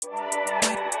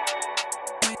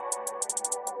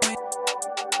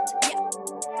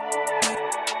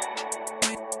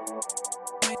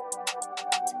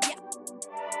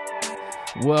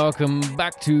Welcome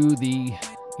back to the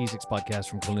E6 podcast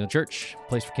from Colonial Church, a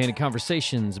place for candid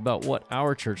conversations about what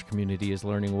our church community is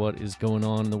learning, what is going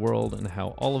on in the world, and how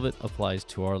all of it applies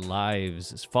to our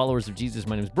lives. As followers of Jesus,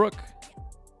 my name is Brooke,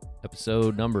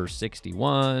 episode number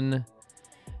 61,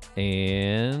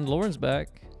 and Lauren's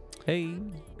back. Hey.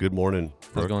 Good morning,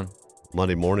 How's Brooke. it going?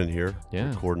 Monday morning here, Yeah.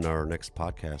 recording our next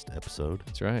podcast episode.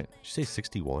 That's right. Did you say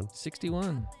 61?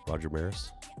 61. Roger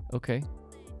Maris, Okay.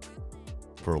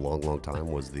 for a long, long time,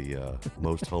 was the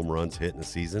most home runs hit in a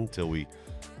season till we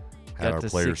had Got our to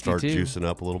players start 62. juicing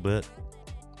up a little bit.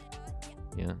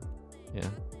 Yeah.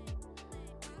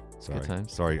 Good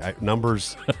times. Sorry.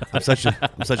 Numbers. I'm such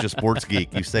a sports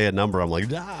geek. You say a number, I'm like,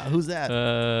 who's that?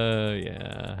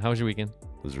 Yeah. How was your weekend?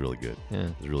 It was really good. Yeah.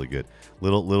 It was really good.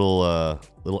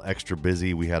 Little extra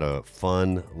busy. We had a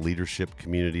fun leadership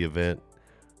community event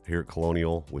here at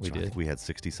Colonial, which We I did. think we had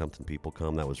 60-something people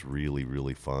come. That was really,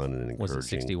 really fun and encouraging. Was it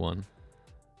 61?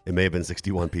 It may have been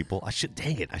 61 people. I should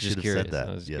have Just said curious. that.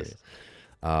 I was Yes.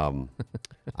 curious.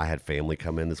 I had family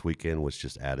come in this weekend, which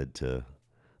just added to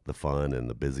the fun and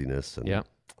the busyness. And, Yeah.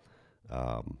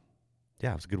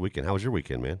 it was a good weekend. How was your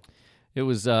weekend, man? It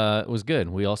was good.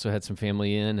 We also had some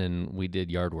family in, and we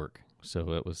did yard work.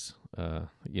 So it was,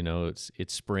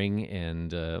 it's spring,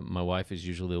 and my wife is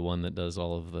usually the one that does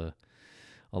all of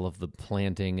the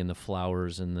planting and the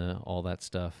flowers and all that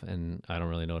stuff. And I don't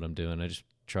really know what I'm doing. I just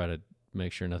try to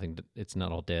make sure it's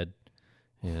not all dead,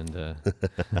 and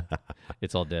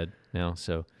it's all dead now.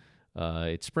 So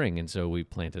it's spring, and so we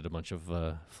planted a bunch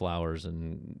of flowers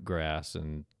and grass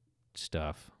and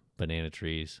stuff, banana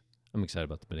trees. I'm excited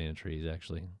about the banana trees,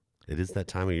 actually. It is that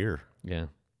time of year. Yeah.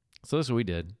 So that's what we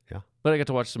did. Yeah. But I got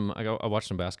to watch I watched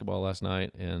some basketball last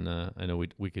night, and I know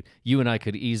you and I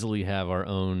could easily have our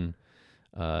own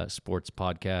sports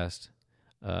podcast.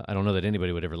 I don't know that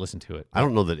anybody would ever listen to it. I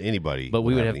don't know that anybody But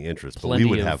we would have have any interest, but plenty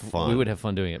we would of- have fun. We would have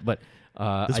fun doing it. But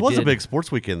This was a big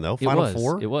sports weekend, though. Final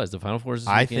Four. It was. The Final Four is this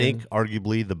I weekend. think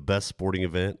arguably the best sporting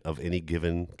event of any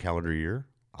given calendar year.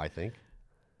 I think.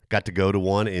 Got to go to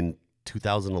one in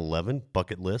 2011,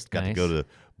 bucket list. Got to Nice. go to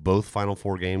both Final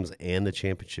Four games and the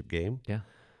championship game. Yeah.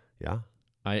 Yeah.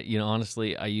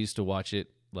 Honestly, I used to watch it,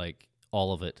 like,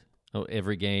 all of it.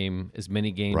 Every game, as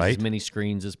many games, Right? as many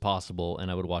screens as possible, and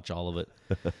I would watch all of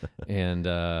it. And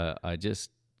I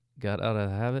just got out of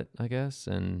the habit, I guess.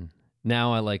 And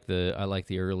now I like the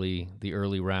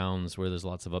early rounds where there's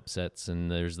lots of upsets, and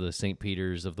there's the St.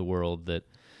 Peter's of the world that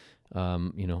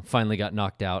finally got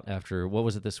knocked out after, what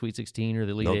was it, the Sweet 16 or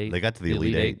the Elite No, Eight? they got to the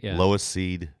Elite Eight, yeah, lowest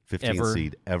seed, 15th Ever.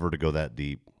 seed ever to go that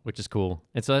deep. which is cool.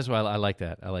 And so that's why I like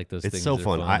that. I like those It's things. so that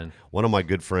are fun. and- One of my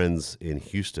good friends in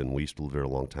Houston, we used to live there a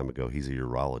long time ago. He's a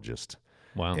urologist.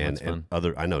 wow, and, that's fun.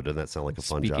 I know, doesn't that sound like a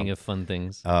fun Speaking job? of fun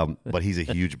things. But he's a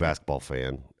huge basketball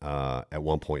fan. At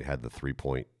one point, had the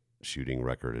 3-point shooting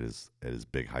record at his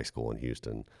big high school in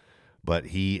Houston. But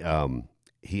he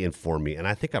informed me, and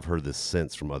I think I've heard this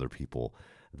since from other people,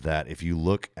 that if you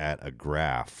look at a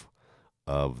graph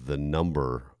of the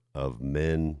number of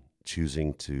men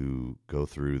choosing to go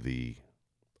through the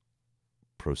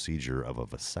procedure of a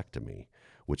vasectomy,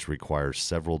 which requires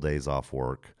several days off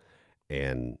work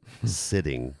and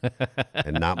sitting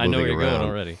and not I know where moving you're around. going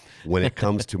already. When it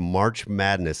comes to March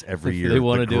Madness every They year,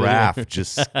 wanna the do it. graph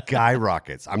just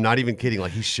skyrockets. I'm not even kidding.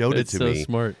 Like, he showed It's it to so me.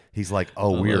 smart. He's like,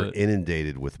 "Oh, I we love are it.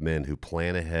 inundated with men who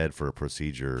plan ahead for a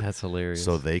procedure, That's hilarious.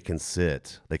 so they can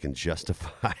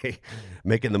justify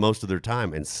making the most of their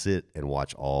time and sit and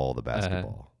watch all the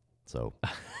basketball." So,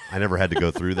 I never had to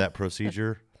go through that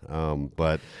procedure,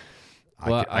 but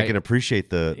Well, I can appreciate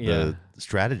the Yeah.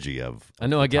 strategy of I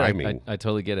know, the I get timing. it. I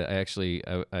totally get it. I actually,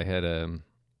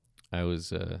 I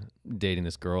was dating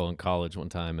this girl in college one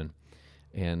time,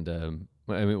 and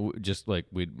I mean, just like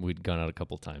we'd gone out a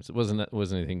couple times. It wasn't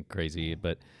anything crazy,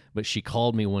 but she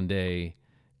called me one day,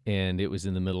 and it was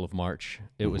in the middle of March.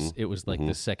 It was like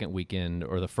the second weekend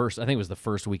or the first. I think it was the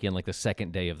first weekend, like the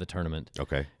second day of the tournament.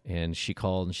 Okay. And she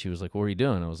called and she was like, "What are you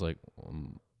doing?" I was like,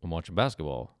 I'm watching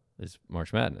basketball. It's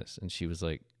March Madness." And she was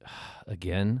like,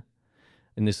 "Again?"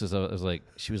 And this was, I was like,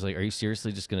 she was like, "Are you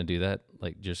seriously just going to do that?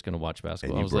 Like, just going to watch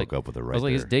basketball?" And you I was broke like, up with her I right was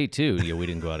like, there. "It's day 2. Yeah, we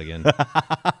didn't go out again."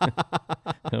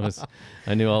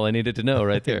 I knew all I needed to know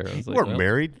right there. I was You like, weren't well,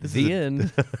 married. This is The a-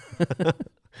 end.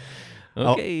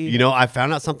 Oh, Okay. I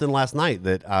found out something last night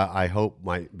that I hope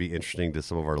might be interesting to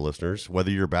some of our listeners.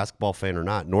 Whether you're a basketball fan or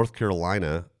not, North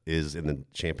Carolina is in the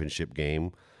championship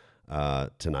game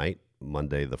tonight,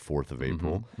 Monday, the 4th of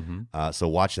April. So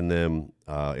watching them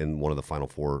in one of the Final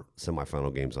Four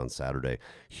semifinal games on Saturday.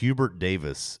 Hubert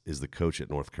Davis is the coach at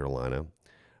North Carolina,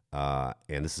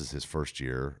 and this is his first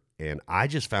year. And I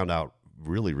just found out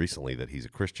really recently that he's a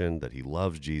Christian, that he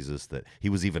loves Jesus, that he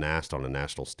was even asked on a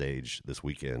national stage this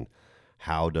weekend,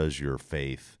 how does your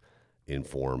faith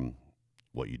inform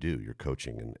what you do, your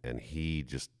coaching? And he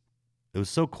just, it was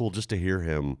so cool just to hear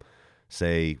him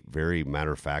say very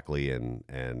matter-of-factly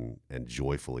and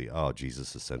joyfully, oh,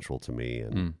 Jesus is central to me,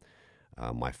 and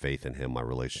my faith in him, my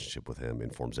relationship with him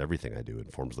informs everything I do. It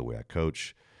informs the way I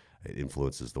coach. It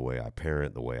influences the way I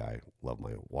parent, the way I love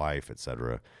my wife,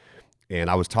 etc. And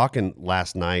I was talking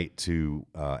last night to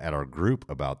at our group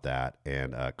about that,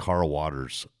 and Carl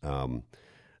Waters,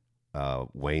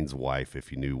 Wayne's wife,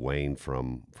 if you knew Wayne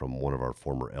from one of our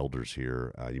former elders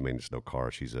here, you may just know Carl.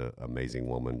 She's an amazing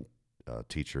woman,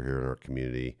 teacher here in our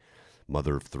community,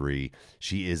 mother of 3.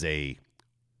 She is a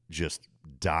just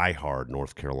diehard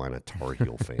North Carolina Tar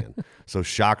Heel fan. So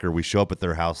shocker, we show up at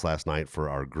their house last night for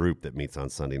our group that meets on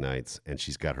Sunday nights, and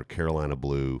she's got her Carolina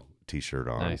blue T-shirt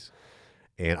on. Nice.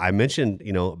 And I mentioned,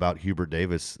 about Hubert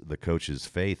Davis, the coach's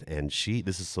faith, and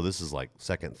this is like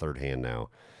second, third hand now,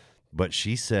 but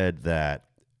she said that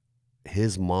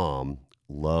his mom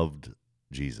loved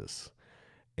Jesus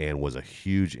and was a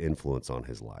huge influence on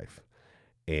his life,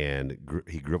 and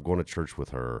he grew up going to church with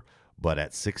her. But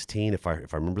at 16, if I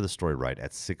remember the story right,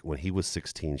 when he was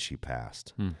 16, she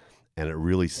passed, and it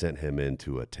really sent him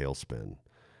into a tailspin.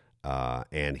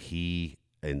 And he,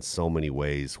 in so many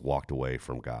ways, walked away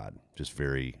from God. Just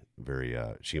very, very.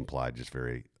 She implied just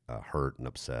very hurt and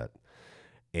upset.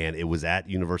 And it was at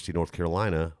University of North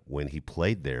Carolina when he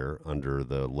played there under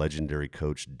the legendary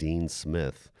coach Dean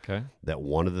Smith. Okay. That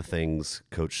one of the things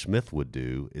Coach Smith would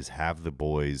do is have the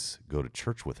boys go to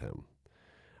church with him,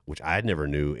 which I never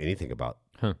knew anything about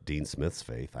Dean Smith's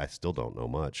faith. I still don't know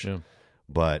much. Yeah.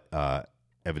 But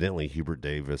evidently Hubert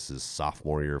Davis's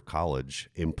sophomore year of college,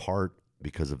 in part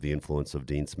because of the influence of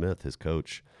Dean Smith, his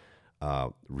coach,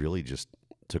 really just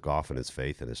took off in his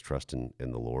faith and his trust in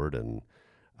the Lord. And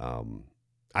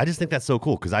I just think that's so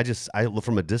cool because I look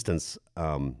from a distance.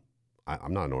 I'm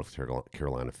not a North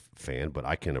Carolina fan, but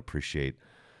I can appreciate,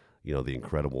 the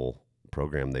incredible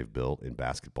program they've built in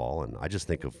basketball, and I just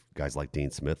think of guys like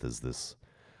Dean Smith as this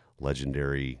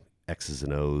legendary X's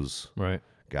and O's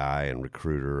guy and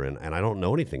recruiter, and I don't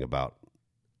know anything about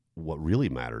what really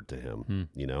mattered to him,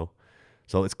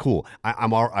 So it's cool.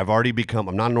 I'm not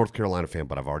a North Carolina fan,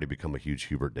 but I've already become a huge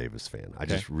Hubert Davis fan. I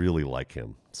just really like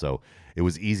him, so it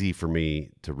was easy for me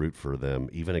to root for them,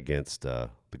 even against the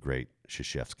great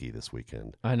Krzyzewski this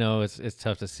weekend. I know it's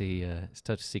tough to see. It's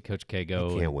tough to see Coach K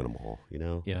go. He can't win them all,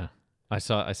 Yeah. I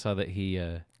saw that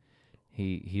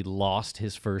he lost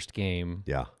his first game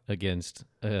against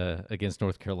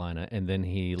North Carolina, and then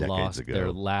he lost their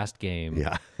last game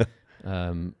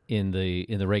in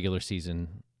the regular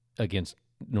season against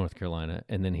North Carolina,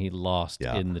 and then he lost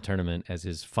in the tournament as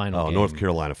his final game. North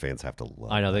Carolina fans have to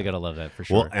love I know, that. they got to love that for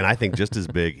sure. Well, and I think just as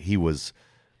big, he was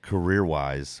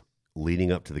career-wise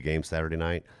leading up to the game Saturday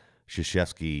night.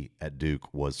 Krzyzewski at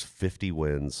Duke was 50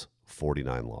 wins,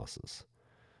 49 losses.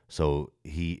 So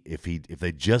if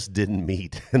they just didn't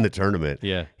meet in the tournament,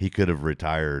 he could have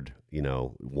retired,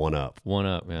 one up. One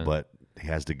up, man. But he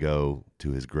has to go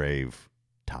to his grave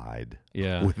tied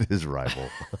with his rival.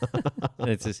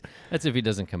 That's if he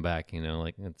doesn't come back,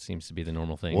 like it seems to be the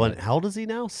normal thing. Well, how old is he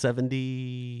now?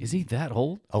 70? Is he that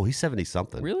old? Oh, he's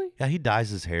 70-something. Really? Yeah, he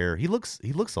dyes his hair. He looks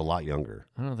a lot younger.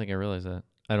 I don't think I realized that.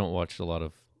 I don't watch a lot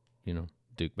of,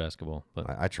 Duke basketball, but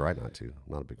I try not to.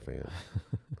 I'm not a big fan.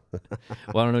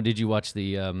 Well, I don't know. Did you watch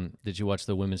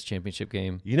the women's championship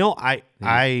game?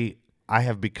 I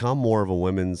have become more of a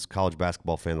women's college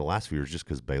basketball fan the last few years just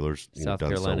because Baylor's South done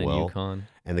Carolina so well. And UConn.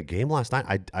 And the game last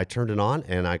night, I turned it on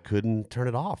and I couldn't turn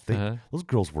it off. Those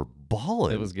girls were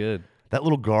balling. It was good. That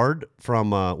little guard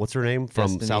from what's her name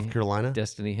from South Carolina?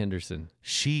 Destiny Henderson.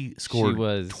 She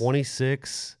scored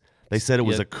 26. They said it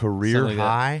was a career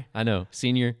high. I know,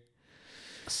 senior.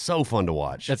 So fun to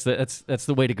watch. That's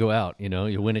the way to go out.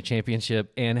 You win a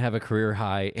championship and have a career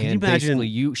high. Can you imagine?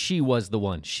 Basically, she was the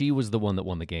one. She was the one that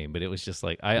won the game. But it was just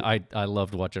like I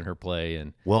loved watching her play.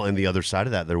 And the other side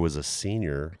of that, there was a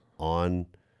senior on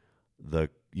the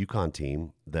UConn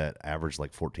team that averaged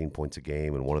like 14 points a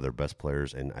game and one of their best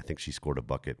players. And I think she scored a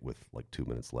bucket with like 2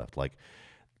 minutes left. Like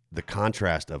the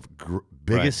contrast of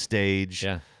biggest stage,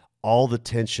 all the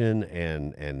tension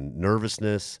and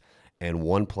nervousness. And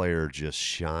one player just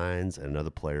shines, and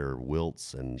another player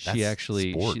wilts, and that's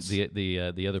sports.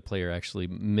 The other player actually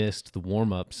missed the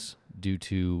warm-ups due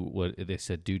to what they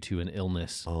said due to an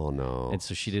illness. Oh no! And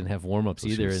so she didn't have warm-ups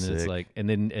either, and it's like, and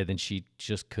then she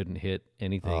just couldn't hit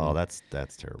anything. Oh, that's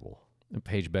terrible. And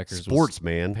Paige Beckers sports,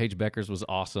 man. Paige Beckers was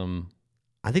awesome.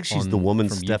 I think she's the woman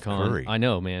from Steph UConn. Curry. I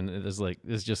know, man.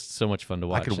 It's just so much fun to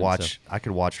watch. I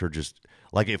could watch her just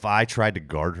like if I tried to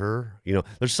guard her. You know,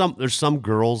 there's some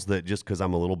girls that just because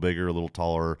I'm a little bigger, a little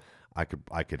taller, I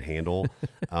could handle.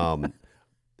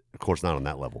 Of course, not on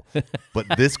that level. But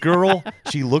this girl,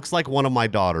 she looks like one of my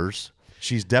daughters.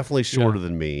 She's definitely shorter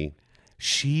than me.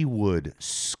 She would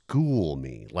school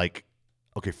me. Like,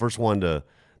 okay, the first one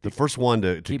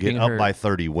to get up by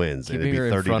 30 wins, and it'd be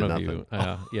 30 to nothing.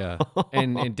 Yeah.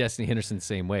 And Destiny Henderson the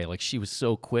same way. Like she was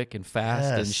so quick and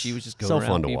fast, and she was just going around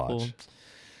fun to people. watch.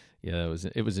 Yeah,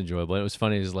 it was enjoyable. It was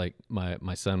funny. It was like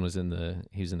my son was in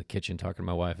the kitchen talking to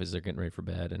my wife as they're getting ready for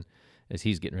bed, and as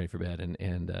he's getting ready for bed,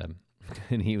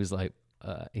 and he was like,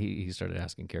 he started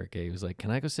asking Carrot K. He was like, "Can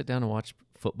I go sit down and watch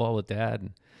football with Dad?"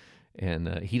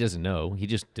 And he doesn't know. He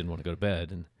just didn't want to go to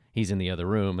bed, and he's in the other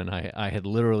room. And I had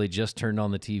literally just turned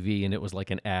on the TV, and it was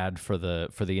like an ad for the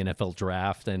NFL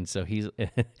draft. And so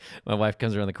my wife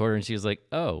comes around the corner, and she was like,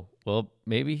 "Oh, well,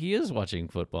 maybe he is watching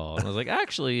football." And I was like,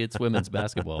 "Actually, it's women's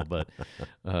basketball, but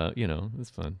it's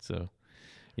fun." So.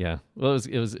 Yeah, well,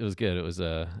 it was good. It was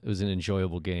an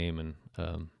enjoyable game, and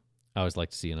I always like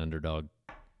to see an underdog.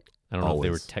 I don't know if they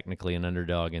were technically an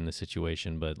underdog in the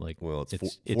situation, but like, well,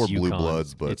 it's four blue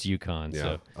bloods, but it's UConn. Yeah.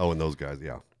 So. Oh, and those guys,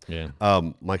 yeah. Yeah.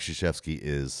 Mike Krzyzewski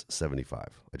is 75.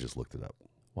 I just looked it up.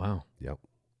 Wow. Yep.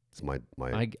 It's my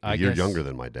I year guess younger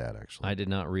than my dad, actually. I did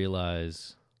not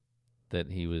realize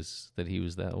that he was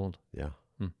that old. Yeah.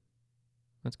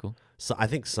 That's cool. So I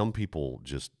think some people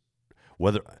just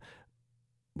well,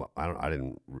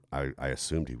 I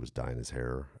assumed he was dyeing his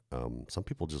hair. Some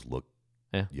people just look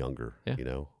younger, you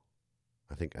know.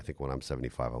 I think when I'm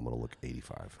 75, I'm going to look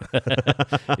 85.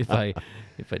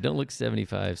 if I don't look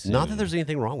 75 soon. Not that there's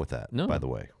anything wrong with that, no, by the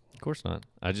way. Of course not.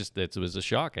 It was a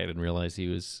shock. I didn't realize he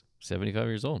was 75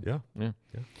 years old. Yeah.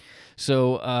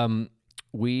 So,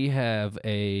 we have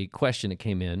a question that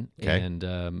came in, and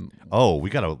we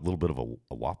got a little bit of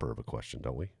a whopper of a question,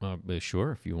 don't we?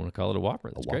 Sure, if you want to call it a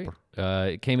whopper, that's great. Whopper.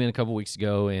 It came in a couple weeks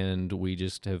ago, and we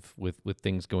just have with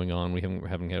things going on, we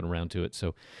haven't gotten around to it.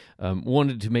 So,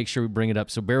 wanted to make sure we bring it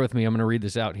up. So bear with me. I'm going to read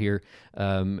this out here,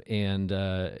 and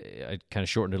I kind of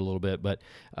shortened it a little bit, but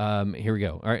here we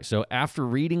go. All right. So after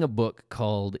reading a book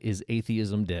called "Is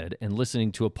Atheism Dead?" and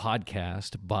listening to a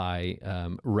podcast by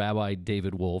Rabbi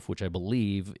David Wolf, which I believe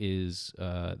is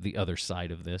the other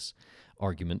side of this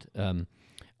argument.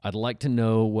 I'd like to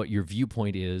know what your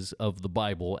viewpoint is of the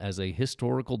Bible as a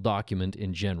historical document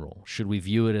in general. Should we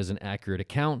view it as an accurate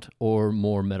account or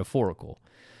more metaphorical?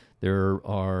 It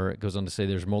goes on to say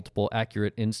there's multiple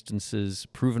accurate instances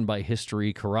proven by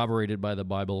history, corroborated by the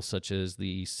Bible, such as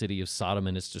the city of Sodom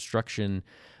and its destruction.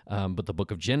 But the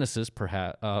book of Genesis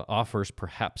offers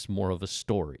perhaps more of a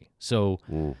story. So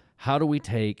how do we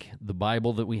take the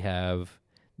Bible that we have,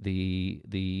 is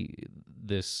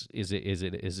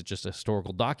it just a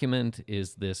historical document?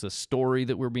 Is this a story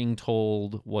that we're being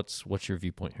told? What's your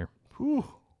viewpoint here? Whew.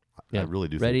 Yeah. I really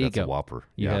do Ready, think that's go. a whopper.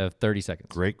 You have 30 seconds.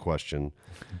 Great question.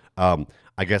 I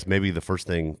guess maybe the first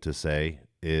thing to say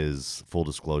is full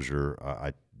disclosure.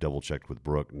 I double checked with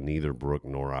Brooke. Neither Brooke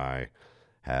nor I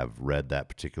have read that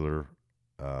particular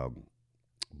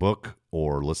book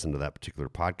or listened to that particular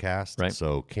podcast. Right.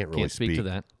 So can't really speak to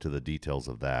that. to the details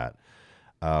of that.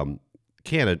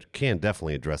 Can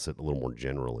definitely address it a little more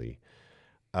generally.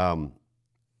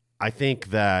 I think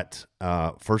that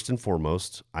first and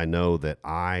foremost, I know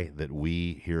that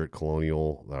we here at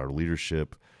Colonial, our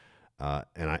leadership,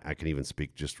 and I can even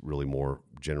speak just really more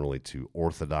generally to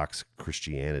Orthodox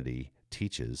Christianity,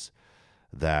 teaches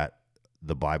that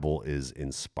the Bible is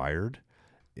inspired.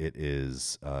 It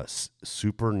is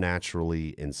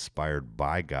supernaturally inspired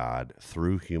by God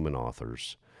through human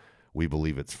authors. We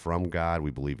believe it's from God.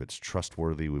 We believe it's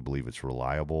trustworthy. We believe it's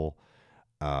reliable.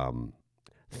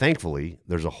 Thankfully,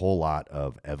 there's a whole lot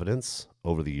of evidence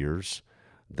over the years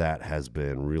that has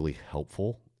been really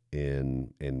helpful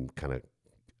in kind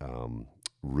of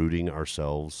rooting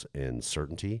ourselves in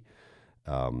certainty.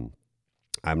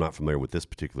 I'm not familiar with this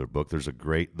particular book. There's a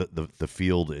great the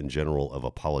field in general of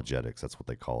apologetics. That's what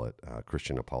they call it,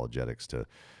 Christian apologetics, to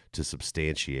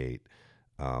substantiate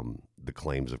the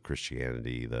claims of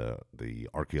Christianity, the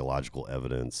archaeological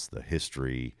evidence, the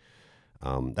history.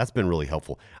 That's been really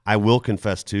helpful. I will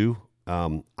confess too,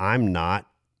 I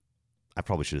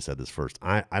probably should have said this first.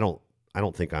 I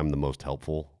don't think I'm the most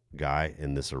helpful guy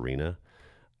in this arena.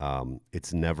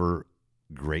 It's never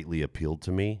greatly appealed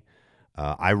to me.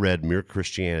 I read Mere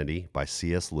Christianity by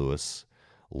C.S. Lewis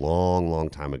long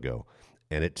time ago.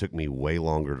 and it took me way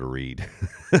longer to read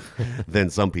than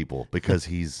some people because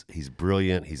he's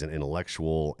brilliant, he's an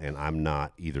intellectual, and I'm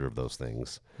not either of those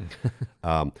things.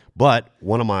 But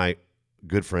one of my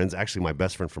good friends, actually my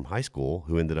best friend from high school,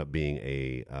 who ended up being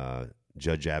a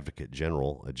judge advocate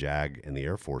general, a JAG in the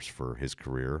Air Force for his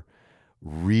career,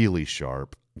 really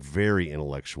sharp, very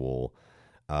intellectual.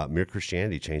 Mere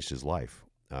Christianity changed his life.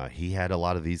 He had a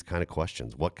lot of these kind of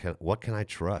questions. What can I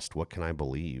trust? What can I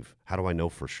believe? How do I know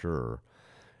for sure?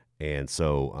 And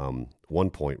so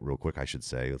one point real quick I should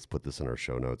say, let's put this in our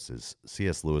show notes, is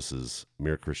C.S. Lewis's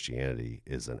Mere Christianity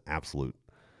is an absolute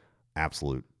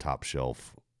top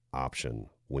shelf option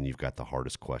when you've got the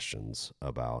hardest questions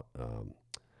about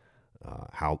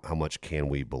how much can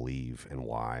we believe and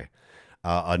why.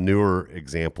 A newer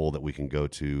example that we can go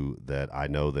to that I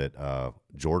know that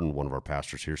Jordan, one of our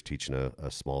pastors here, is teaching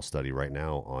a small study right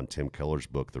now on Tim Keller's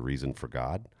book, The Reason for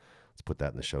God. Let's put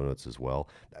that in the show notes as well.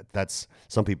 That's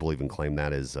some people even claim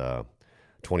that is a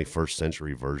 21st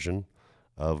century version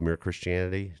of Mere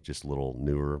Christianity, just a little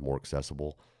newer, more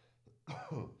accessible.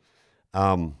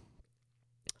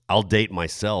 I'll date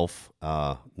myself,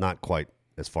 not quite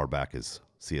as far back as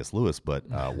C.S. Lewis, but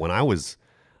when I was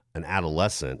an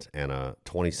adolescent and a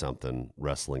 20-something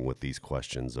wrestling with these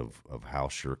questions of how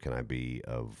sure can I be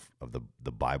of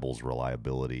the Bible's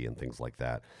reliability and things like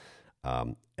that,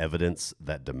 Evidence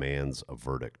That Demands a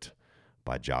Verdict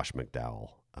by Josh McDowell.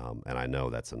 And I know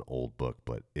that's an old book,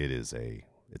 but it's a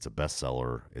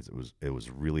bestseller. It was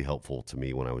really helpful to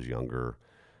me when I was younger.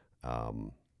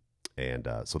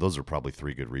 So those are probably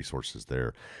three good resources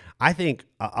there. I think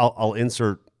I'll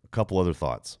insert a couple other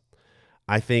thoughts.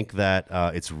 I think that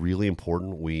it's really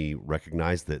important we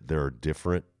recognize that there are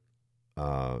different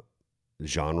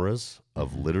genres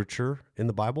of literature in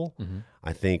the Bible. Mm-hmm.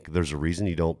 I think there's a reason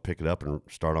you don't pick it up and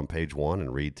start on page 1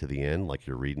 and read to the end like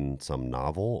you're reading some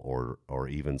novel or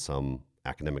even some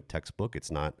academic textbook.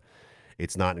 It's not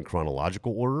in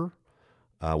chronological order,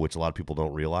 which a lot of people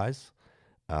don't realize.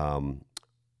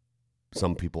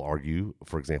 Some people argue,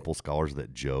 for example, scholars,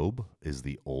 that Job is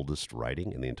the oldest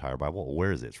writing in the entire Bible. Well,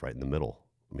 where is it? It's right in the middle.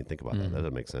 I mean, think about that. That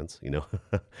doesn't make sense,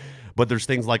 But there's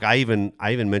things like I even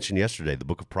mentioned yesterday, the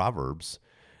book of Proverbs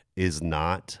is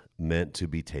not meant to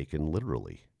be taken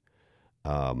literally.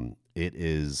 It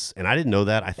is, and I didn't know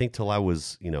that, I think, till I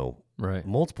was, right,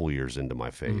 multiple years into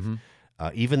my faith. Mm-hmm.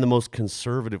 Even the most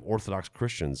conservative Orthodox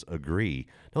Christians agree,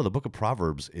 no, the book of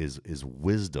Proverbs is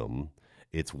wisdom.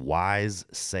 It's wise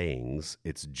sayings.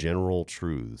 It's general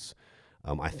truths.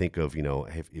 I think of,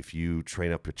 if you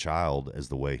train up a child as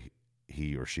the way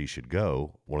he or she should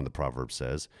go, one of the Proverbs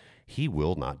says, he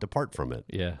will not depart from it.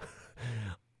 Yeah.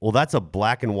 Well, that's a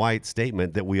black and white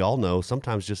statement that we all know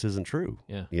sometimes just isn't true.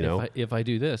 Yeah. If I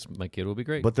do this, my kid will be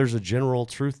great. But there's a general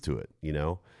truth to it,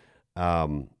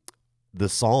 The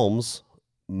Psalms,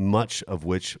 much of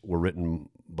which were written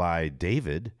by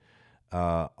David,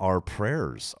 our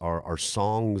prayers, our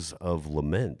songs of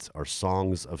lament, our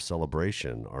songs of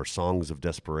celebration, our songs of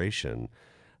desperation,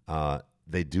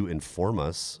 they do inform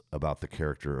us about the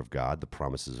character of God, the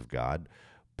promises of God,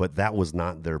 but that was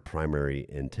not their primary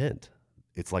intent.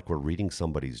 It's like we're reading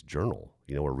somebody's journal,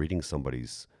 we're reading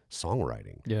somebody's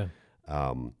songwriting. Yeah.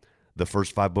 The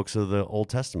first 5 books of the Old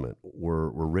Testament were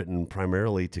written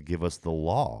primarily to give us the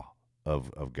law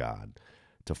of God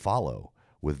to follow,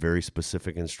 with very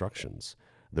specific instructions.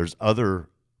 There's other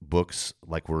books,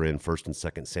 like we're in 1st and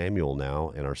 2nd Samuel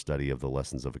now in our study of the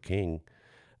Lessons of a King,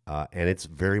 and it's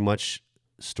very much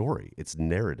story. It's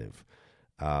narrative,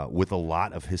 with a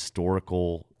lot of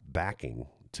historical backing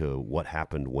to what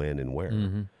happened when and where.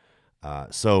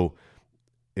 Mm-hmm. So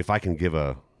if I can give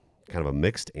a kind of a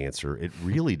mixed answer, it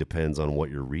really depends on what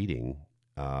you're reading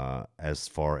as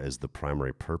far as the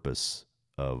primary purpose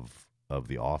of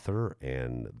the author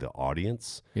and the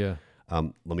audience. Yeah.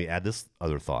 Let me add this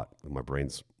other thought. My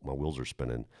wheels are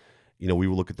spinning. We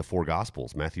will look at the 4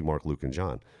 Gospels, Matthew, Mark, Luke, and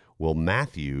John. Well,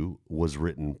 Matthew was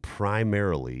written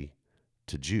primarily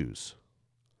to Jews.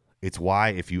 It's why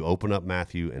if you open up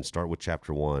Matthew and start with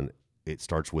chapter 1, it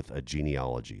starts with a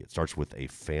genealogy. It starts with a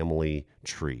family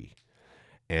tree.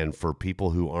 And for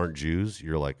people who aren't Jews,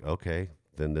 you're like, okay,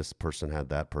 then this person had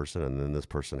that person, and then this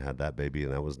person had that baby,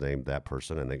 and that was named that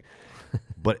person.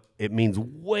 But it means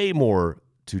way more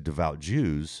to devout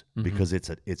Jews, mm-hmm. because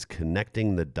it's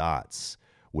connecting the dots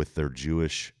with their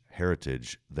Jewish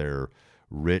heritage, their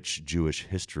rich Jewish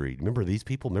history. Remember these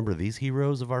people? Remember these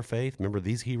heroes of our faith? Remember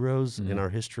these heroes in our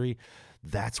history?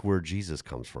 That's where Jesus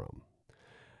comes from.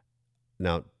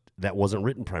 Now, that wasn't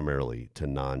written primarily to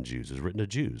non-Jews. It was written to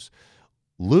Jews.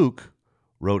 Luke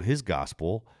wrote his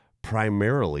gospel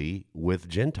primarily with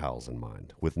Gentiles in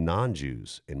mind, with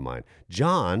non-Jews in mind.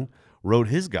 John wrote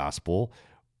his gospel,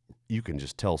 you can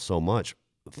just tell so much,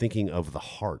 thinking of the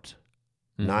heart,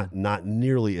 not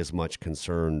nearly as much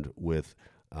concerned with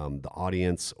the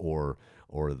audience or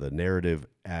the narrative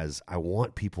as I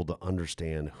want people to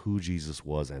understand who Jesus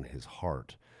was and his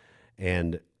heart.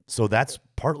 And so that's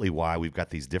partly why we've got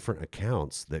these different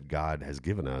accounts that God has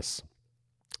given us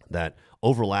that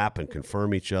overlap and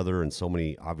confirm each other in so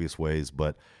many obvious ways,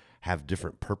 but have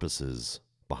different purposes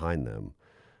behind them.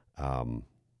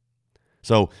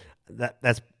 So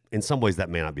that's in some ways that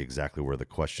may not be exactly where the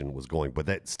question was going, but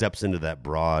that steps into that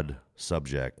broad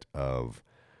subject of,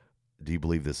 do you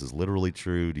believe this is literally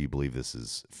true? Do you believe this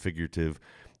is figurative?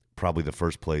 Probably the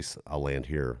first place I'll land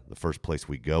here, the first place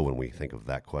we go when we think of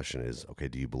that question is, okay,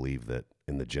 do you believe that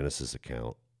in the Genesis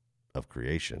account of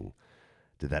creation,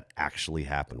 did that actually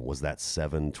happen? Was that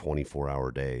 7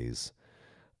 24-hour days,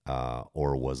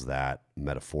 or was that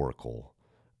metaphorical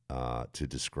to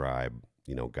describe,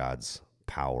 God's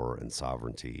power and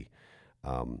sovereignty?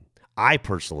 I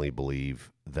personally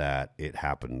believe that it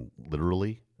happened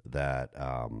literally, that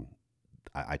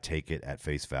I take it at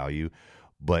face value,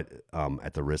 but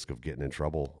at the risk of getting in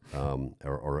trouble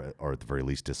or at the very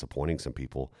least disappointing some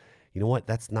people. You know what?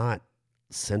 That's not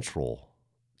central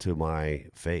to my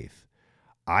faith.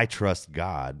 I trust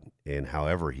God in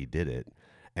however he did it,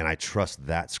 and I trust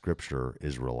that scripture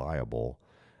is reliable.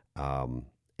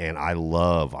 And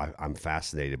I'm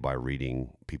fascinated by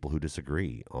reading people who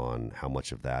disagree on how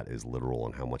much of that is literal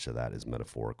and how much of that is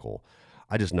metaphorical.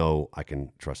 I just know I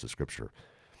can trust the scripture.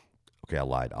 Okay, I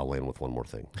lied. I'll land with one more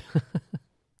thing.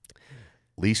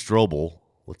 Lee Strobel,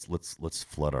 let's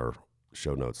flood our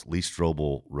show notes. Lee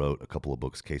Strobel wrote a couple of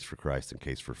books, Case for Christ and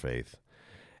Case for Faith,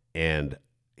 and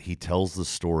he tells the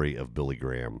story of Billy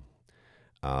Graham.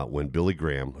 When Billy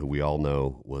Graham, who we all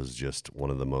know was just one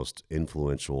of the most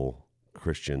influential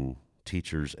Christian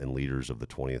teachers and leaders of the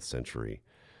 20th century,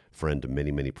 friend to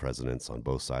many, many presidents on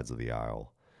both sides of the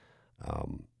aisle,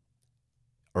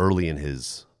 early in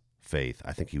his faith,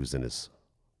 I think he was in his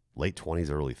late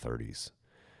 20s, early 30s.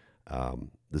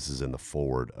 This is in the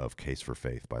foreword of Case for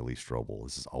Faith by Lee Strobel.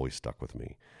 This has always stuck with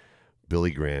me.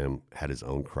 Billy Graham had his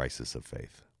own crisis of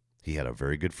faith. He had a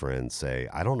very good friend say,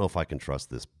 I don't know if I can trust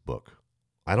this book.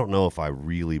 I don't know if I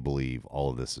really believe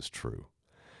all of this is true.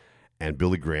 And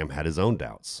Billy Graham had his own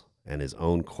doubts and his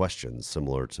own questions,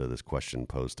 similar to this question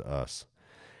posed to us.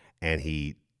 And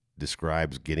he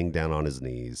describes getting down on his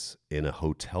knees in a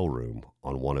hotel room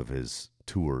on one of his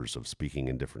tours of speaking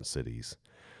in different cities.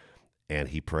 And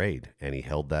he prayed, and he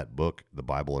held that book, the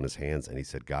Bible, in his hands, and he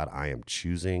said, God, I am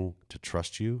choosing to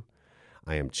trust you.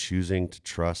 I am choosing to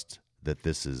trust that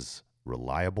this is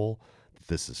reliable, that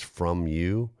this is from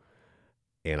you,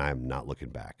 and I'm not looking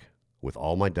back. With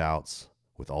all my doubts,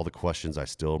 with all the questions I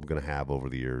still am going to have over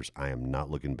the years, I am not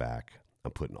looking back.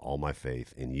 I'm putting all my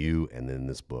faith in you and in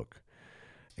this book.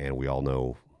 And we all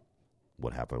know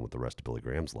what happened with the rest of Billy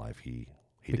Graham's life. He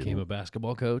became a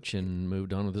basketball coach and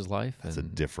moved on with his life. That's a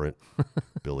different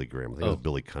Billy Graham. I think it was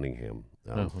Billy Cunningham.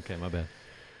 Okay, my bad.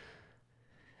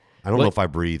 I don't know if I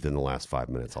breathed in the last 5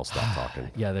 minutes. I'll stop talking.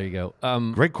 Yeah, there you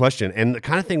go. Great question, and the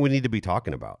kind of thing we need to be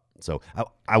talking about. So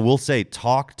I will say,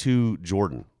 talk to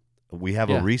Jordan. We have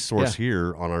a resource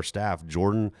here on our staff.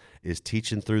 Jordan is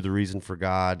teaching through the Reason for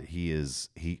God.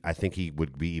 I think he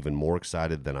would be even more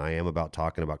excited than I am about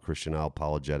talking about Christian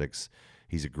apologetics.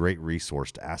 He's a great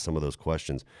resource to ask some of those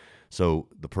questions. So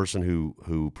the person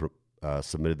who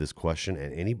submitted this question,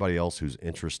 and anybody else who's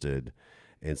interested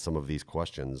in some of these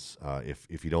questions,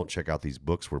 if you don't check out these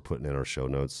books we're putting in our show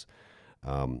notes,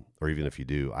 or even if you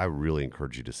do, I really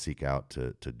encourage you to seek out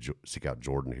seek out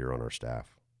Jordan here on our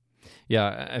staff.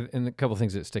 Yeah, and a couple of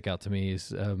things that stick out to me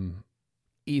is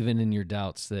even in your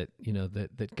doubts that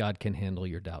that God can handle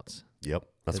your doubts. Yep,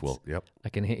 Yep,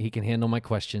 He can handle my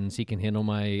questions. He can handle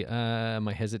my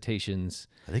my hesitations.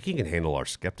 I think he can handle our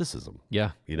skepticism.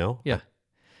 Yeah, Yeah.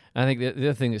 I think the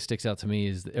other thing that sticks out to me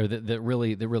is, or that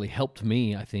really helped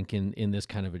me, I think, in this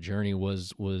kind of a journey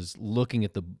was looking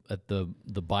at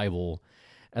the Bible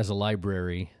as a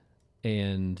library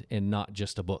and not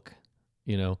just a book.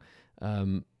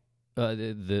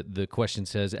 The question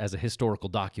says as a historical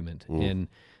document, and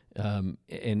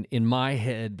in my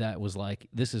head that was like,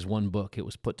 this is one book. It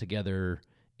was put together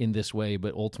in this way,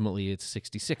 but ultimately it's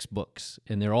 66 books,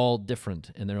 and they're all different,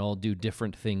 and they all do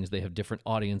different things. They have different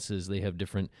audiences. They have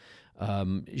different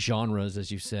genres,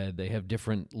 as you said. They have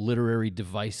different literary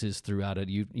devices throughout it.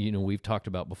 We've talked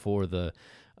about before the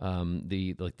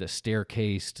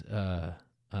staircased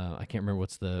I can't remember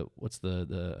what's the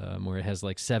where it has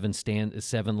like seven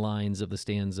lines of the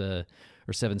stanza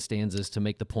or seven stanzas to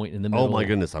make the point in the middle. Oh my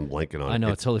goodness, I'm blanking on it. I know,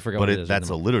 I totally forgot but what it is. That's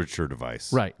a literature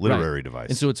device. Right. Literary device.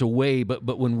 And so it's a way,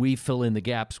 but when we fill in the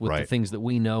gaps with the Right. things that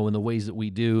we know and the ways that we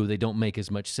do, they don't make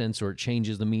as much sense, or it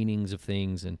changes the meanings of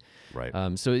things. And Right.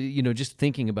 so, just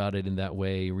thinking about it in that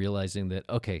way, realizing that,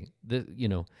 okay,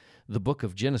 the book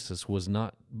of Genesis was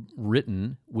not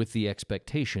written with the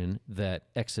expectation that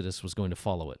Exodus was going to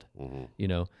follow it.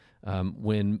 Mm-hmm.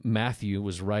 When Matthew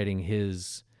was writing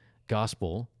his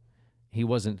gospel, he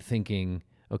wasn't thinking,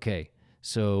 okay,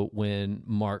 so when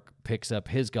Mark picks up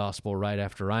his gospel right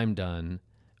after I'm done,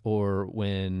 or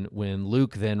when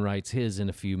Luke then writes his in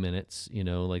a few minutes,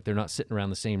 like they're not sitting around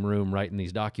the same room writing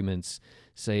these documents,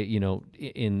 say,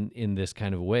 in this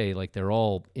kind of way, like they're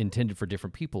all intended for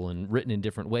different people and written in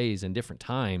different ways and different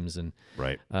times. And,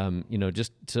 Right.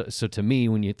 so to me,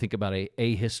 when you think about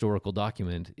a historical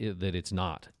document, that it's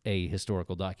not a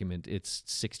historical document, it's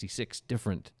 66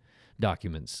 different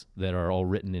documents that are all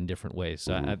written in different ways.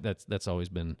 So that's always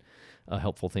been a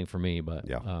helpful thing for me. But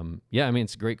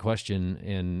it's a great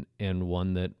question and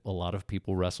one that a lot of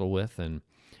people wrestle with. And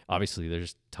obviously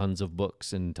there's tons of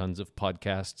books and tons of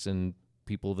podcasts and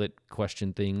people that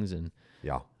question things. And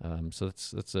so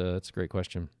that's a great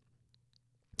question.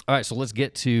 All right, so let's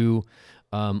get to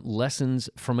lessons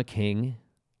from a king.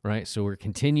 Right, so we're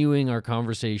continuing our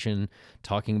conversation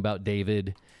talking about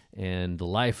David and the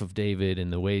life of David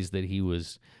and the ways that he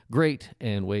was great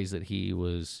and ways that he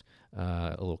was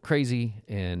a little crazy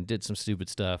and did some stupid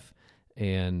stuff.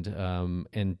 And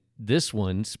this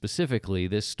one specifically,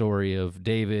 this story of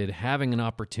David having an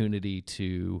opportunity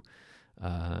to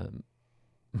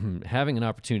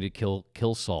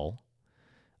kill Saul,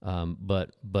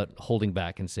 but holding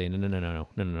back and saying no,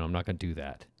 I'm not going to do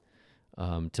that.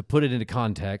 To put it into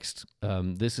context,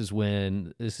 this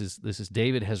is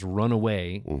David has run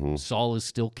away. Mm-hmm. Saul is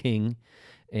still king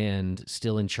and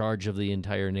still in charge of the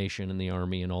entire nation and the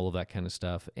army and all of that kind of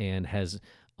stuff, and has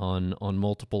on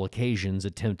multiple occasions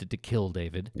attempted to kill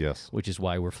David. Yes. Which is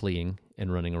why we're fleeing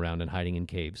and running around and hiding in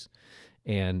caves.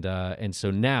 And so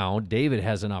now David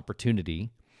has an opportunity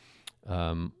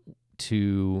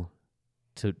to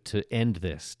end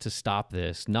this, to stop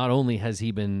this. Not only has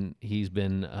he's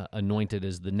been anointed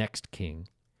as the next king,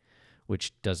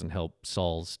 which doesn't help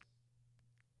Saul's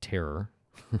terror.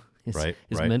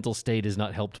 His mental state is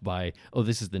not helped by,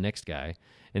 this is the next guy,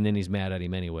 and then he's mad at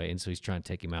him anyway, and so he's trying to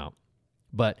take him out.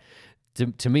 But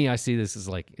to me, I see this as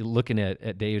like looking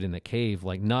at David in the cave.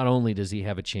 Like, not only does he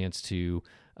have a chance to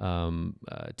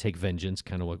take vengeance,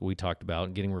 kind of what we talked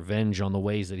about, getting revenge on the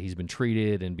ways that he's been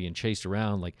treated and being chased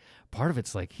around. Like, part of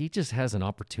it's like he just has an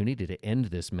opportunity to end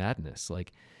this madness.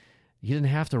 Like, he didn't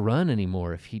have to run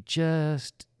anymore if he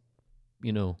just,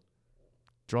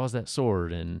 draws that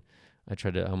sword. And I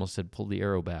almost said pull the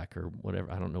arrow back or whatever.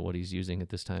 I don't know what he's using at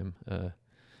this time. A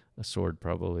sword,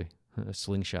 probably. A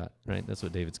slingshot, right? That's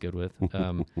what David's good with.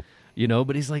 But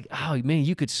he's like, oh man,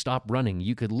 you could stop running.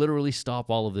 You could literally stop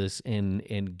all of this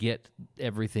and get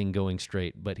everything going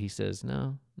straight. But he says,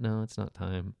 no, it's not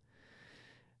time.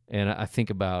 And I think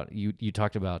about, you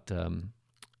talked about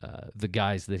the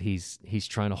guys that he's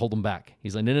trying to hold them back.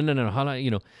 He's like, no. How do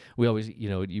I, we always,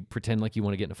 you pretend like you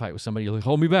want to get in a fight with somebody. You're like,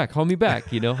 hold me back, hold me back.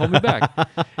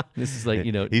 This is like,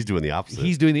 he's doing the opposite.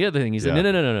 He's doing the other thing. He's like,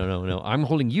 no. I'm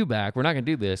holding you back. We're not going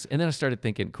to do this. And then I started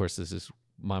thinking, of course, this is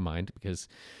my mind because,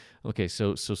 okay,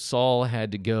 so Saul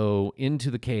had to go into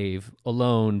the cave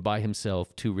alone by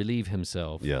himself to relieve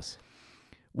himself. Yes.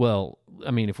 Well,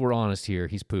 I mean, if we're honest here,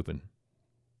 he's pooping.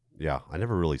 Yeah, I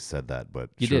never really said that,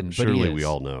 but you didn't. But surely we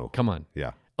all know. Come on.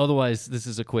 Yeah. Otherwise, this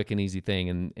is a quick and easy thing,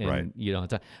 and right. you don't have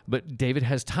time. But David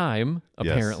has time,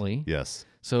 apparently. Yes.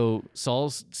 So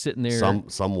Saul's sitting there.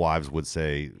 Some wives would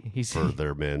say for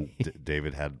their men,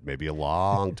 David had maybe a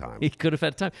long time. He could have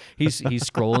had time. He's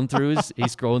scrolling through his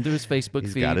Facebook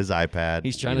feed. He's got his iPad.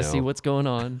 He's trying to see what's going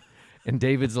on, and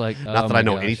David's like, not that I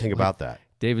know anything about that.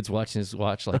 David's watching his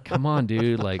watch, like, come on,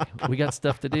 dude, like we got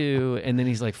stuff to do. And then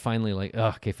he's like, finally, like,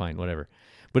 oh, okay, fine, whatever.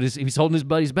 But he's holding his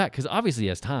buddies back because obviously he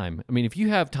has time. I mean, if you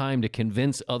have time to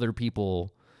convince other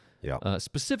people,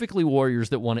 specifically warriors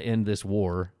that want to end this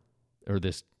war or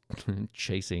this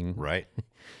chasing, right?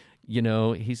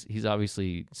 He's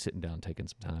obviously sitting down taking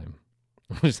some time.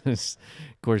 Of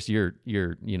course, you're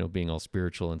being all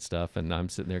spiritual and stuff, and I'm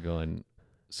sitting there going,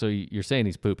 so you're saying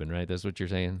he's pooping, right? That's what you're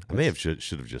saying? I may have should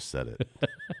have just said it.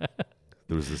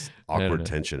 There was this awkward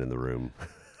tension in the room.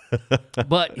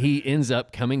 But David ends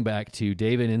up coming back to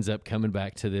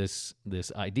this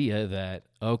idea that,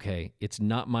 okay, it's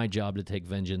not my job to take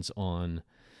vengeance on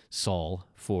Saul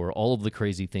for all of the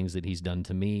crazy things that he's done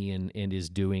to me and is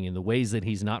doing in the ways that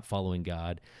he's not following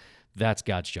God. That's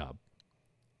God's job.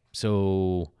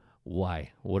 So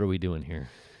why? What are we doing here?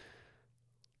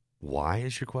 Why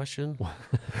is your question?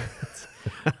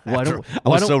 Why don't I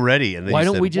was so ready, and then why you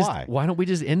don't said, we just why? why don't we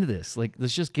just end this? Like,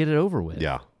 let's just get it over with.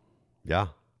 Yeah.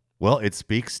 Well, it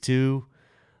speaks to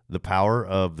the power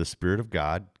of the Spirit of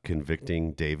God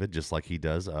convicting David, just like he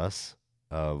does us,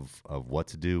 of what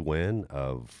to do when,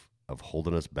 of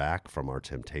holding us back from our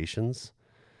temptations,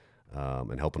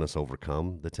 and helping us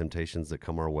overcome the temptations that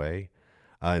come our way,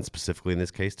 and specifically in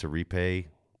this case, to repay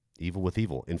evil with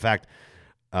evil. In fact,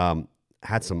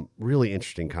 had some really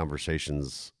interesting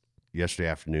conversations yesterday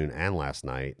afternoon and last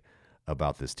night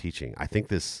about this teaching. I think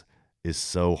this is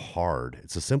so hard.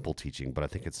 It's a simple teaching, but I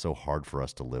think it's so hard for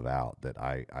us to live out that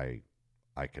I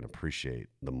can appreciate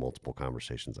the multiple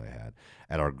conversations I had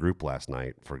at our group last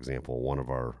night. For example, one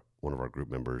of our group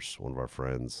members, one of our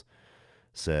friends,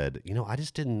 said, I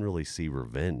just didn't really see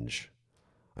revenge.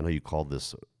 I know you called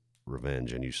this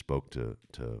revenge, and you spoke to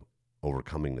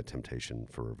overcoming the temptation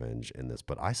for revenge in this,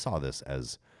 but I saw this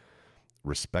as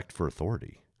respect for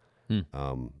authority.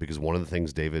 Because one of the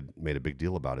things David made a big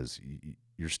deal about is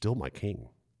you're still my king.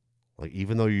 Like,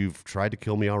 even though you've tried to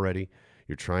kill me already,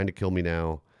 you're trying to kill me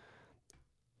now,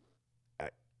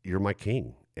 you're my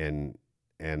king. And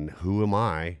who am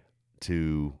I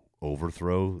to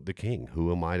overthrow the king?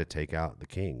 Who am I to take out the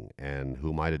king? And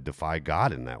who am I to defy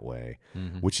God in that way?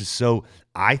 Mm-hmm. Which is so,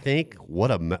 I think,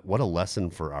 what a lesson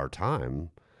for our time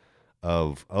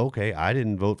of, okay, I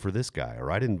didn't vote for this guy, or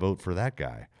I didn't vote for that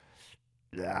guy.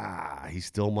 He's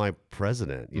still my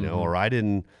president, you know, or I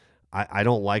don't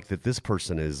like that this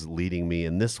person is leading me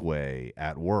in this way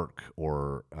at work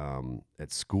or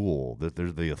at school, that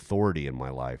there's the authority in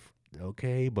my life.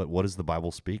 Okay, but what does the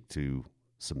Bible speak to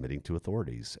submitting to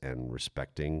authorities and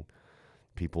respecting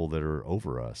people that are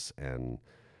over us? And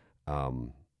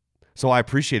so I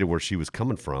appreciated where she was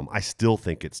coming from. I still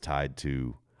think it's tied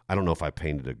to, I don't know if I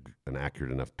painted an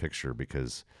accurate enough picture,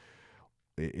 because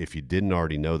if you didn't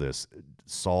already know this,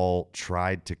 Saul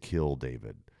tried to kill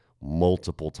David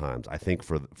multiple times. I think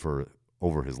for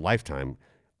over his lifetime,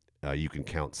 you can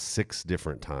count 6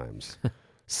 different times.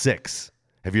 6.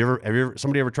 Have you ever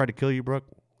somebody ever tried to kill you, Brooke?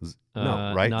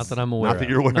 No, right? Not that I'm aware. Not that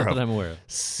you're aware Not of. that I'm aware of.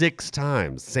 6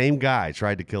 times, same guy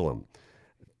tried to kill him,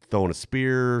 throwing a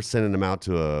spear, sending him out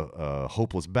to a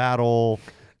hopeless battle.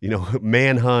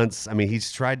 Manhunts. I mean,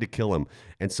 he's tried to kill him.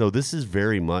 And so this is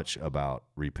very much about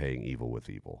repaying evil with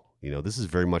evil. This is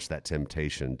very much that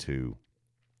temptation to,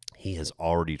 he has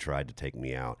already tried to take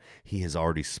me out. He has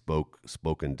already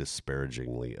spoken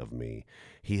disparagingly of me.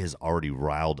 He has already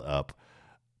riled up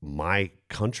my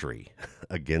country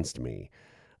against me.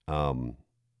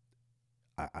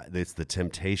 It's the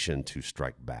temptation to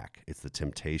strike back. It's the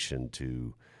temptation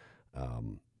to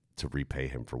repay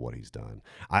him for what he's done.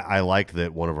 I like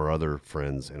that one of our other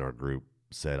friends in our group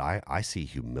said, I see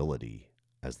humility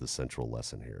as the central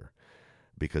lesson here,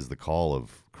 because the call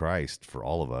of Christ for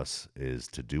all of us is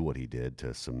to do what he did,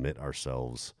 to submit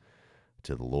ourselves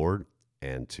to the Lord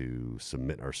and to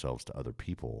submit ourselves to other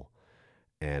people.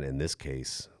 And in this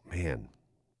case, man,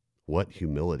 what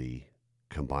humility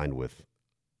combined with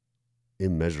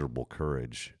immeasurable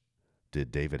courage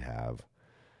did David have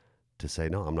to say,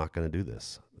 no, I'm not going to do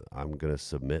this. I'm going to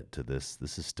submit to this.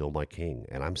 This is still my king.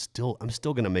 And I'm still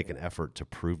going to make an effort to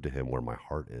prove to him where my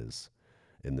heart is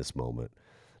in this moment.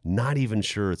 Not even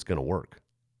sure it's going to work.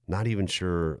 Not even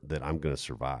sure that I'm going to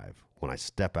survive. When I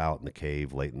step out in the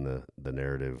cave late in the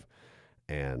narrative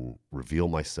and reveal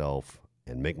myself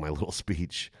and make my little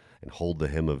speech and hold the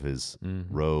hem of his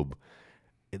robe,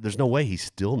 there's no way he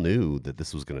still knew that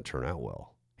this was going to turn out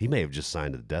well. He may have just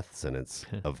signed a death sentence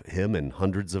of him and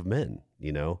hundreds of men,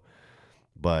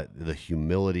 but the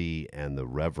humility and the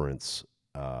reverence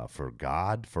for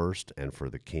God first and for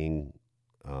the king,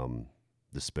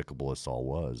 despicable as Saul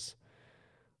was,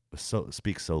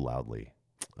 speaks so loudly.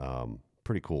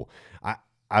 Pretty cool.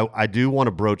 I do want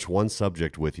to broach one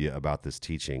subject with you about this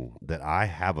teaching that I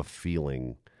have a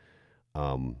feeling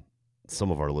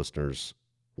some of our listeners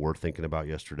were thinking about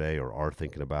yesterday or are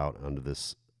thinking about under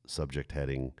this subject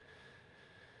heading,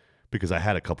 because I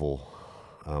had a couple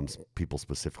people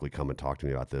specifically come and talk to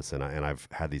me about this, and I've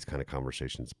had these kind of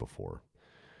conversations before.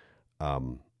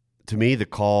 To me, the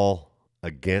call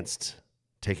against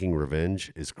taking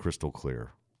revenge is crystal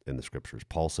clear in the scriptures.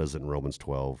 Paul says it in Romans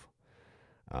 12.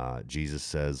 Jesus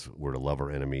says we're to love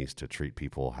our enemies, to treat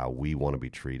people how we want to be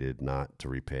treated, not to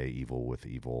repay evil with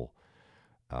evil.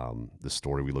 The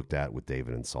story we looked at with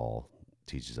David and Saul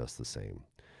teaches us the same.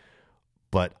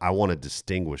 But I want to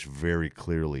distinguish very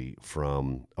clearly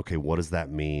from, okay, what does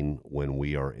that mean when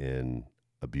we are in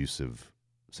abusive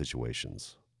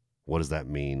situations? What does that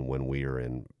mean when we are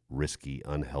in risky,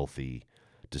 unhealthy,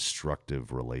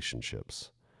 destructive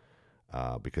relationships?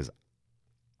 Because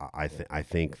I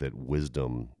think that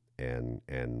wisdom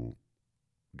and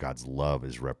God's love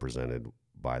is represented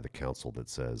by the counsel that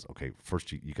says, okay,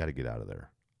 first you got to get out of there.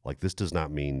 Like, this does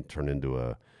not mean turn into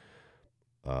a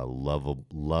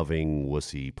loving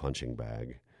wussy punching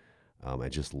bag,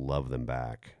 and just love them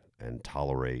back and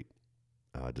tolerate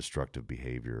destructive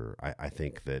behavior. I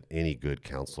think that any good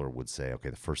counselor would say, okay,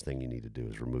 the first thing you need to do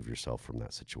is remove yourself from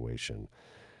that situation.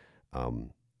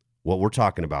 What we're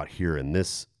talking about here in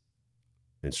this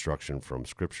instruction from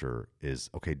Scripture is,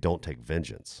 okay, don't take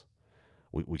vengeance.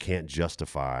 We can't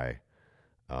justify,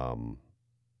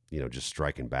 just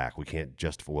striking back. We can't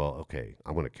justify, well, okay,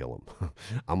 I'm going to kill him.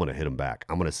 I'm going to hit him back.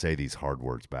 I'm going to say these hard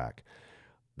words back.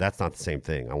 That's not the same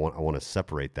thing. I want to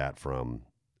separate that from,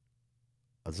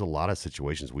 there's a lot of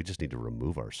situations we just need to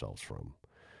remove ourselves from.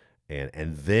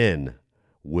 And then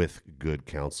with good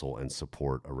counsel and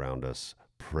support around us,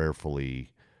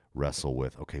 prayerfully wrestle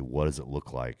with, okay, what does it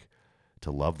look like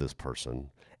to love this person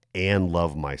and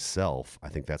love myself? I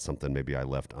think that's something maybe I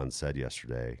left unsaid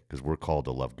yesterday, because we're called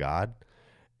to love God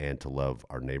and to love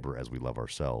our neighbor as we love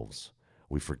ourselves.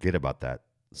 We forget about that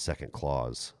second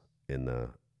clause in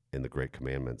the Great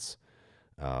Commandments.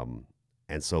 And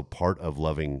so part of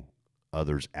loving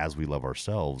others as we love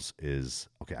ourselves is,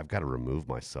 okay, I've got to remove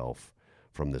myself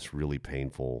from this really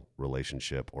painful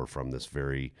relationship or from this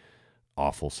very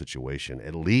awful situation,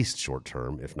 at least short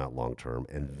term, if not long term.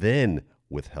 And then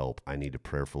with help, I need to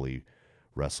prayerfully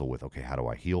wrestle with, okay, how do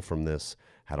I heal from this?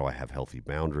 How do I have healthy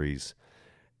boundaries?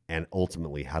 And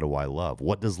ultimately, how do I love?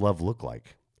 What does love look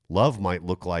like? Love might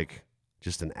look like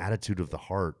just an attitude of the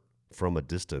heart from a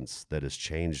distance that has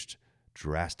changed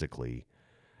drastically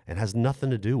and has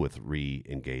nothing to do with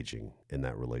re-engaging in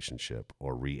that relationship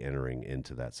or re-entering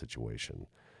into that situation.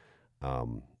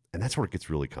 And that's where it gets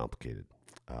really complicated.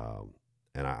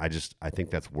 And I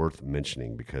think that's worth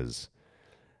mentioning, because,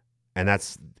 and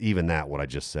that's even that, what I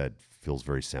just said feels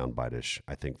very soundbite-ish.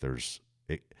 I think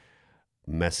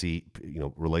messy,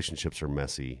 relationships are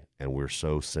messy, and we're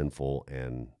so sinful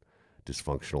and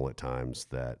dysfunctional at times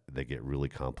that they get really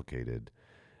complicated.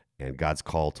 And God's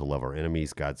call to love our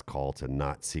enemies, God's call to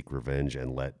not seek revenge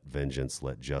and let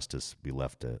justice be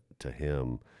left to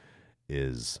him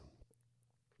is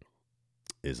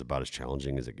about as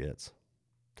challenging as it gets.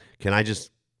 Can I just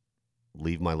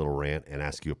leave my little rant and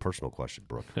ask you a personal question,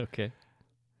 Brooke? Okay.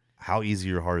 How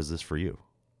easy or hard is this for you?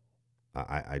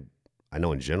 I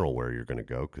know in general where you're going to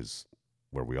go, because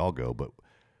where we all go, but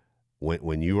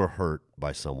when you are hurt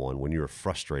by someone, when you're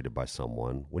frustrated by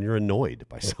someone, when you're annoyed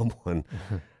by someone,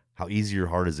 how easy or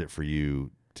hard is it for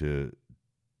you to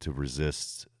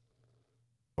resist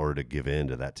or to give in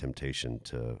to that temptation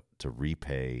to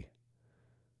repay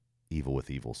evil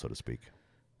with evil, so to speak?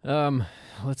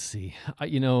 Let's see.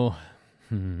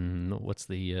 What's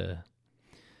the?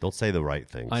 Don't say the right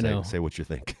thing. I know. Say what you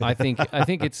think. I think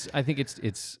it's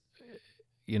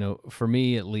for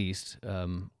me at least.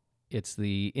 It's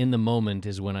in the moment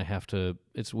is when I have to.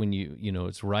 It's when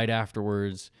it's right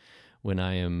afterwards, when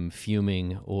I am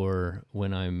fuming or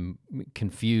when I'm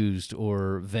confused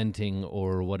or venting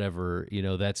or whatever.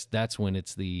 That's when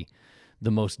it's the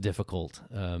most difficult.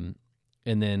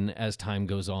 And then as time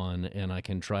goes on and I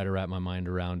can try to wrap my mind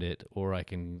around it, or I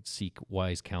can seek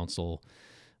wise counsel,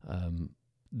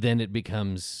 then it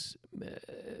becomes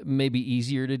maybe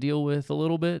easier to deal with a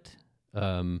little bit.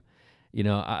 I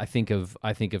think of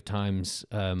times,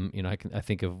 I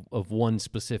think of one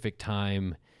specific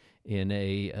time in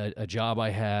a job I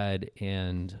had,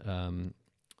 and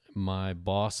my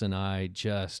boss and I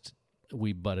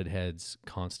we butted heads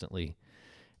constantly.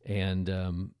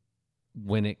 And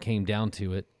when it came down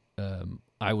to it,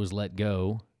 I was let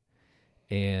go,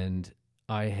 and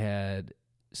I had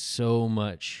so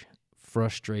much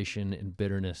frustration and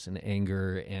bitterness and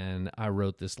anger, and I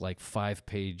wrote this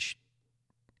 5-page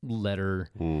letter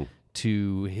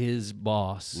to his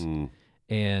boss, and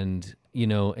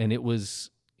and it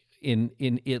was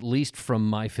in at least from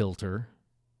my filter,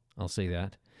 I'll say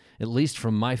that, at least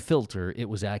from my filter, it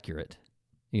was accurate.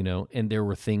 And there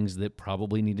were things that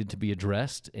probably needed to be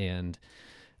addressed. And,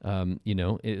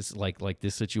 it's like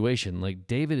this situation, like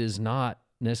David is not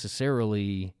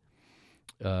necessarily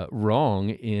wrong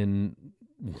in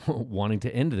wanting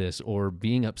to end this or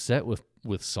being upset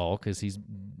with Saul, because he's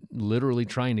literally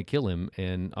trying to kill him.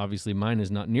 And obviously mine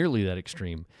is not nearly that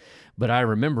extreme. But I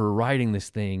remember writing this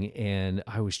thing, and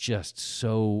I was just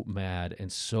so mad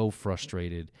and so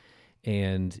frustrated.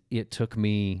 And it took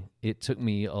me,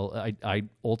 I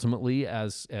ultimately,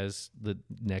 as the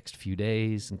next few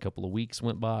days and couple of weeks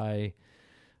went by,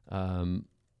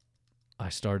 I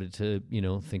started to,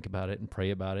 think about it and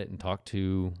pray about it and talk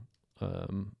to,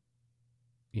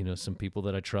 some people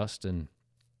that I trust, and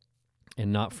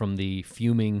not from the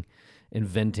fuming and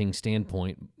venting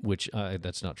standpoint, which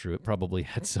that's not true. It probably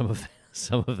had some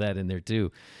of that in there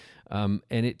too. And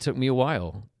it took me a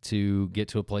while to get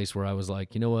to a place where I was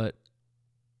like, you know what,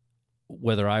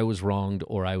 whether I was wronged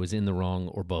or I was in the wrong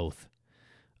or both,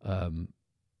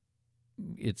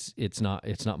 it's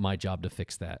not my job to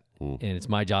fix that, and it's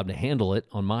my job to handle it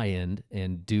on my end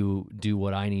and do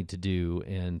what I need to do.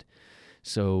 And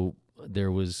so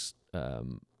there was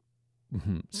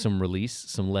some release,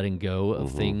 some letting go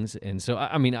of things. And so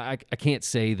I mean, I can't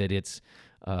say that it's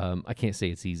I can't say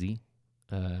it's easy.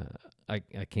 I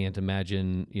can't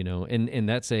imagine, and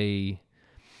that's it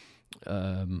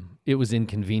was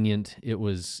inconvenient. It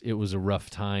was a rough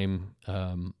time.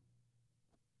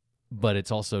 But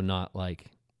it's also not like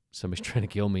somebody's trying to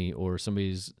kill me, or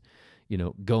somebody's,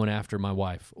 going after my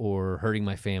wife or hurting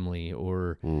my family,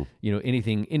 or,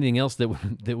 anything else that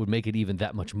would make it even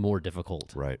that much more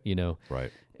difficult. Right.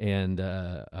 Right. And,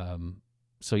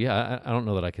 so yeah, I don't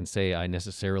know that I can say I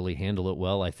necessarily handle it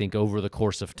well. I think over the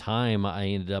course of time, I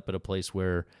ended up at a place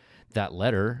where that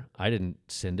letter, I didn't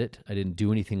send it. I didn't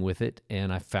do anything with it.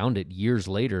 And I found it years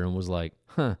later and was like,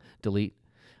 delete.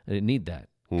 I didn't need that,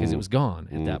 because it was gone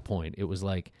at that point. It was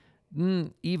like,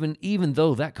 even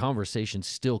though that conversation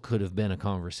still could have been a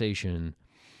conversation,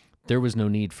 there was no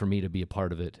need for me to be a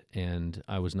part of it, and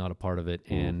I was not a part of it,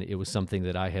 and it was something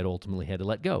that I had ultimately had to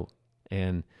let go.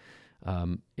 And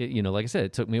like I said,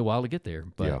 it took me a while to get there,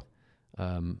 but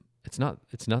it's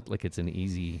not like it's an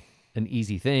easy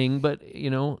thing. But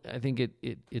I think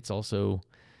it's also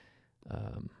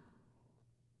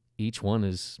each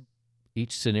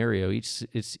scenario,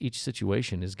 each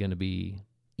situation is going to be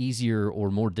easier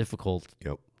or more difficult,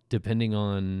 depending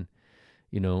on,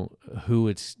 who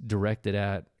it's directed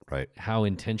at, right? How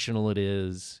intentional it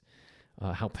is,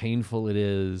 how painful it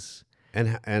is.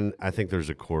 And I think there's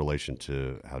a correlation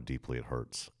to how deeply it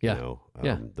hurts. Yeah.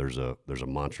 There's a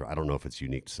mantra. I don't know if it's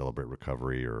unique to Celebrate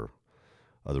Recovery or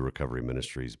other recovery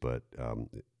ministries, but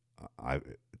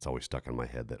it's always stuck in my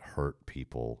head that hurt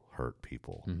people,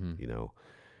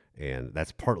 and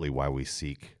that's partly why we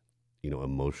seek,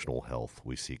 emotional health.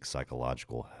 We seek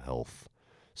psychological health,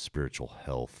 spiritual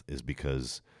health, is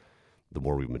because the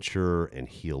more we mature and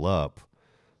heal up,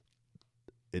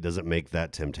 it doesn't make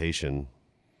that temptation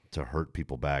to hurt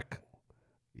people back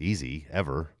easy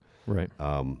ever. Right.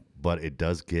 But it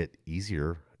does get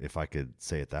easier, if I could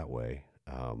say it that way.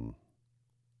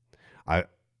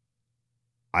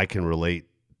 I can relate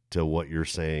to what you're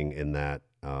saying in that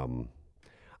I'm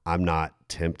not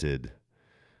tempted.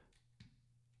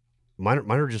 Mine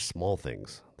are just small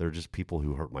things. They're just people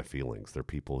who hurt my feelings. They're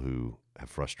people who have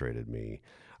frustrated me.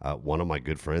 One of my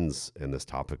good friends in this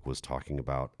topic was talking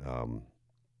about,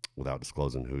 without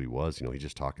disclosing who he was, he's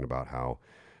just talking about how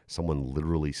someone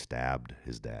literally stabbed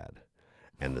his dad,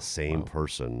 and the same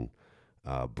person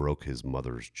broke his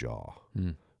mother's jaw.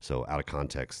 So out of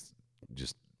context,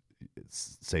 just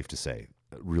it's safe to say,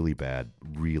 really bad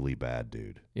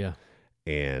dude. Yeah.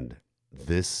 And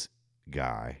this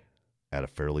guy, at a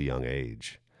fairly young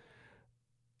age,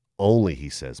 only, he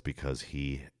says, because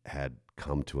he had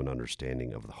come to an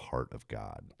understanding of the heart of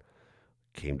God,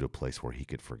 came to a place where he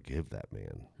could forgive that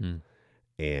man.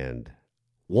 And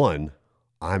one,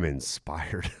 I'm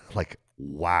inspired, like,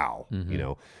 wow,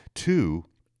 Two,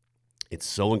 it's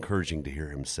so encouraging to hear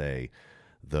him say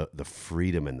the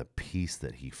freedom and the peace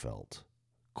that he felt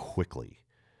quickly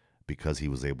because he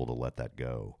was able to let that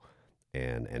go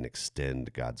and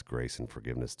extend God's grace and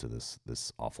forgiveness to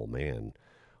this awful man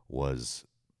was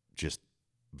just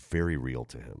very real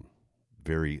to him,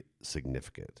 very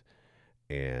significant.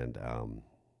 And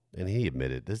he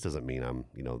admitted, this doesn't mean I'm,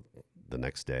 the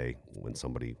next day when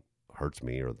somebody hurts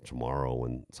me, or tomorrow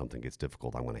when something gets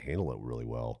difficult, I'm going to handle it really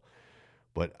well.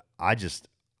 But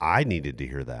I needed to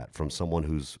hear that from someone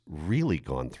who's really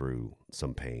gone through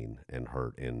some pain and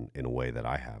hurt in a way that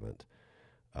I haven't,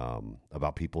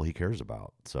 about people he cares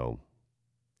about. So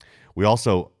we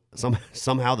also,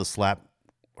 somehow the slap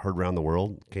heard around the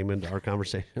world came into our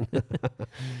conversation,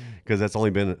 because that's only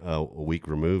been a week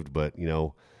removed. But,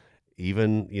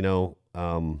 even,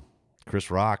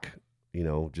 Chris Rock,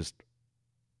 just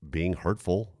being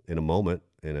hurtful in a moment,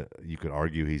 and you could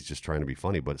argue he's just trying to be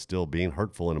funny, but still being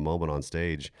hurtful in a moment on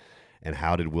stage. And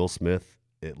how did Will Smith,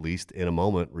 at least in a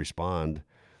moment, respond?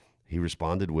 He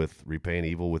responded with repaying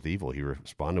evil with evil. He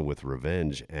responded with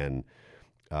revenge. And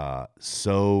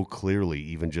so clearly,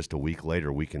 even just a week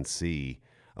later, we can see,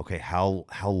 okay, how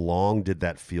long did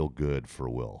that feel good for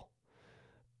Will?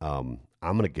 I'm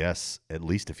going to guess at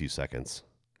least a few seconds,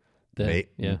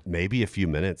 Yeah. maybe a few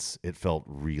minutes. It felt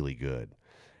really good.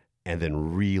 And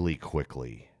then really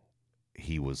quickly,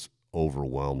 he was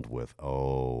overwhelmed with,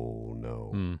 oh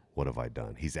no, what have I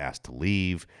done? He's asked to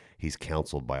leave. He's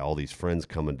counseled by all these friends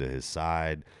coming to his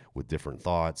side with different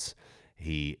thoughts.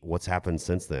 What's happened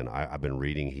since then? I've been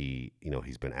reading.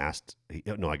 He's been asked.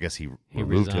 I guess he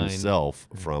removed resigned. himself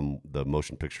from the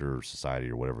Motion Picture Society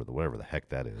or whatever the heck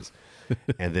that is.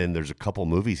 And then there's a couple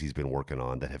movies he's been working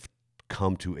on that have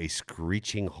come to a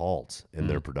screeching halt in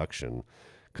their production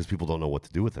because people don't know what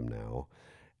to do with him now.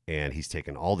 And he's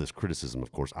taken all this criticism.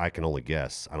 Of course, I can only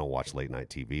guess. I don't watch late night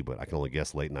TV, but I can only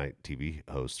guess late night TV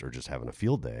hosts are just having a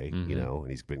field day, and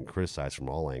he's been criticized from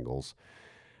all angles.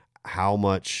 How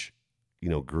much,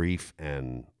 grief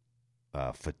and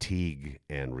fatigue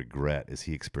and regret is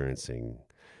he experiencing?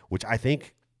 Which I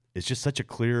think is just such a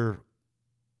clear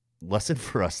lesson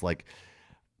for us. Like,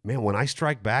 man, when I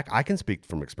strike back, I can speak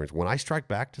from experience. When I strike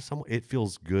back to someone, it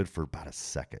feels good for about a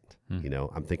second.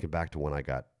 I'm thinking back to when I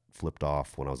got flipped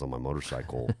off when I was on my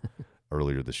motorcycle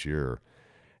earlier this year,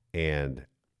 and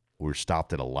we were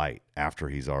stopped at a light after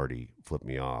he's already flipped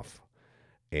me off,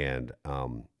 and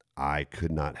I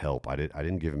could not help. I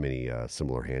didn't give him any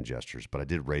similar hand gestures, but I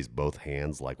did raise both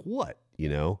hands like, what,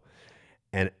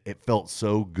 and it felt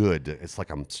so good. It's like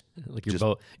I'm Like just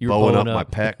you're bowing up up my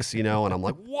pecs, and I'm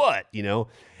like, what,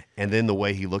 and then the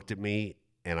way he looked at me,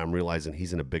 and I'm realizing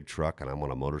he's in a big truck and I'm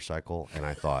on a motorcycle, and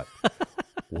I thought,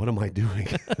 what am I doing?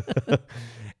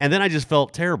 And then I just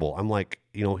felt terrible. I'm like,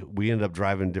 we ended up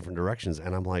driving in different directions,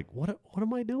 and I'm like, what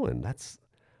am I doing?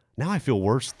 Now I feel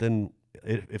worse than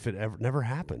if it never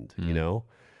happened,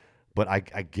 But I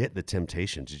get the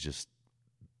temptation to just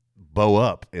bow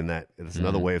up in that. It's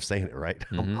another way of saying it, right?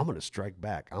 I'm going to strike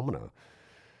back. I'm going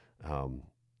to,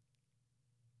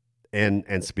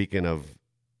 and speaking of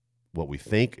what we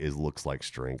think looks like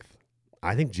strength,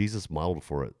 I think Jesus modeled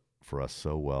for us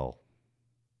so well.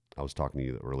 I was talking to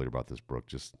you earlier about this, Brooke.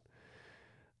 Just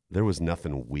there was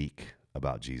nothing weak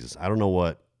about Jesus. I don't know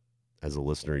what, as a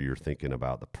listener, you're thinking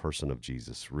about the person of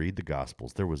Jesus. Read the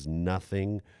Gospels. There was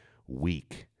nothing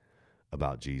weak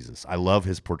about Jesus. I love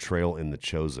his portrayal in The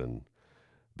Chosen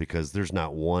because there's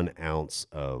not 1 ounce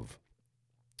of,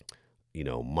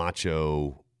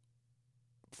 macho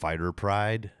fighter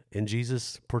pride in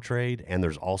Jesus portrayed, and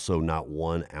there's also not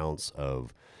 1 ounce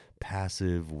of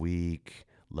passive, weak,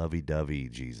 lovey-dovey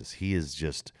Jesus. He is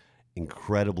just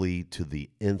incredibly, to the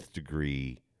nth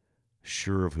degree,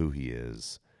 sure of who he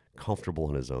is, comfortable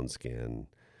in his own skin.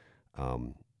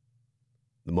 The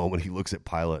moment he looks at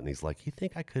Pilate and he's like, you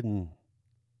think I couldn't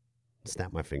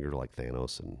snap my finger like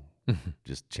Thanos and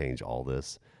just change all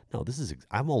this? No,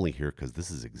 I'm only here because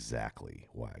this is exactly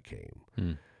why I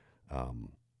came.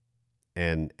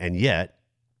 And yet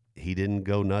he didn't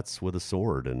go nuts with a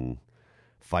sword and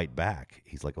fight back.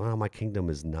 He's like, well, my kingdom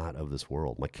is not of this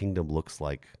world. My kingdom looks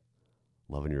like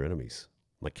loving your enemies.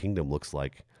 My kingdom looks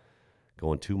like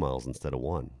going 2 miles instead of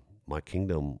 1. My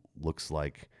kingdom looks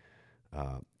like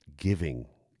giving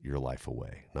your life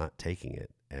away, not taking it.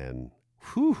 And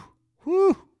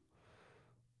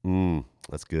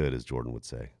that's good, as Jordan would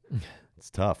say. It's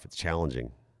tough. It's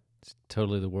challenging. It's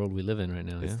totally the world we live in right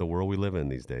now. It's the world we live in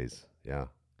these days. Yeah.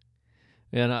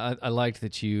 And I liked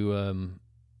that you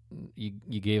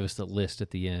gave us the list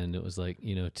at the end. It was like,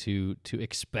 to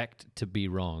expect to be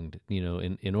wronged,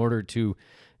 in order to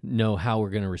know how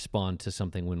we're going to respond to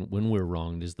something when we're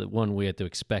wronged, is that one, we have to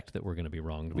expect that we're going to be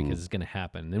wronged because it's going to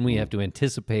happen. Then we have to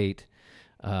anticipate,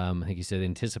 I think you said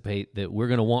anticipate that we're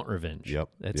going to want revenge. Yep.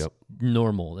 That's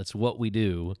normal. That's what we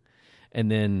do. And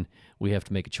then we have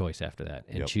to make a choice after that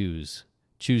and choose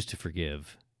to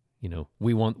forgive.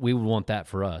 We would want that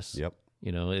for us. Yep.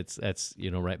 That's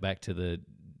right back to the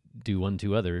do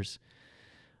unto others.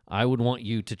 I would want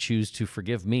you to choose to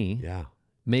forgive me. Yeah.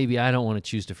 Maybe I don't want to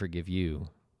choose to forgive you,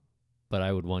 but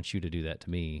I would want you to do that to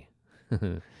me.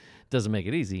 Doesn't make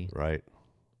it easy. Right.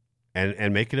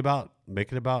 And make it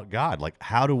about God. Like,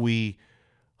 how do we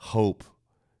hope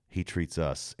he treats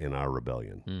us in our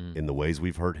rebellion, in the ways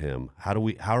we've hurt him? How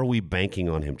are we banking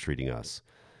on him treating us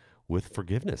with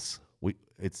forgiveness?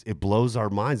 It blows our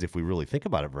minds if we really think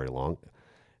about it very long.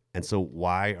 And so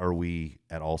why are we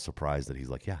at all surprised that he's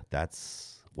like, yeah,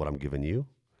 that's what I'm giving you,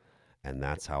 and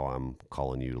that's how I'm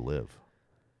calling you to live.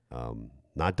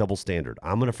 Not double standard.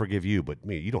 I'm going to forgive you, but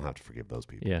you don't have to forgive those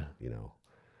people. Yeah.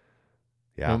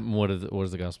 Yeah. What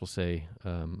does the gospel say?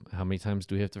 How many times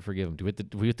do we have to forgive them?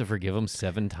 Do we have to forgive them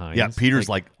 7 times? Yeah, Peter's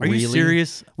like, are you really?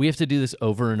 serious? We have to do this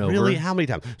over and over? Really? How many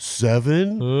times?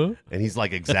 7? Huh? And he's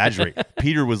like exaggerating.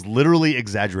 Peter was literally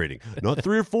exaggerating. Not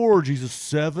 3 or 4, Jesus,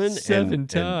 7. 7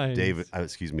 times.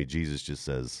 And Jesus just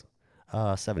says,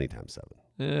 70 times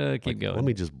 7. Keep going. Let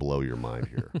me just blow your mind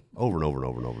here. Over and over and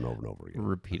over and over and over and over again.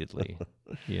 Repeatedly.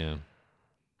 Yeah.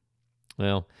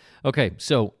 Well, okay.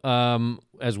 So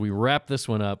as we wrap this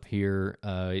one up here,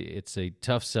 it's a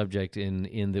tough subject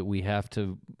in that we have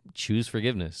to choose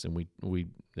forgiveness, and we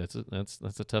that's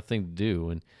a tough thing to do.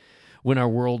 And when our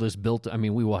world is built, I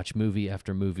mean, we watch movie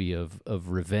after movie of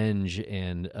revenge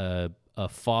and a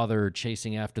father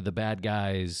chasing after the bad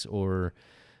guys, or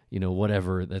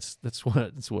whatever. That's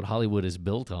what Hollywood is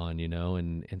built on,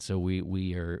 and so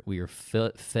we are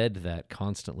fed that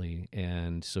constantly.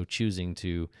 And so choosing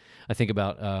to, I think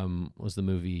about was the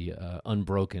movie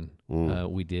Unbroken.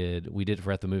 We did it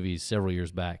for At the Movies several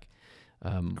years back.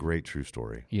 Great true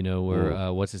story.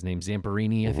 Where what's his name,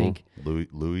 Zamperini, I think.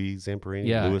 Louis Zamperini.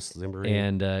 Yeah, Louis Zamperini.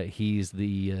 And he's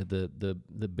the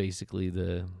basically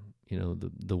the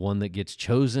one that gets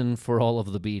chosen for all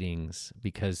of the beatings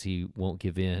because he won't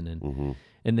give in, and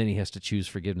then he has to choose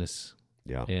forgiveness.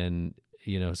 Yeah. And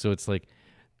so it's like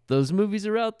those movies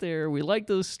are out there. We like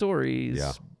those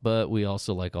stories, but we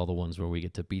also like all the ones where we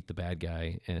get to beat the bad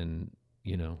guy and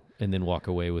then walk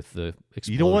away with the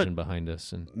explosion behind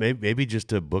us. And maybe just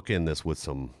to bookend this with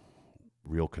some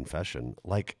real confession,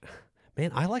 like,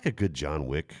 man, I like a good John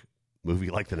Wick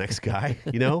movie like The Next Guy.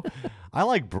 I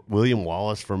like William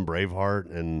Wallace from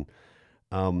Braveheart, and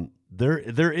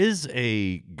there is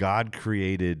a God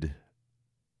created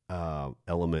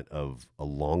element of a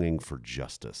longing for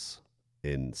justice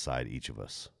inside each of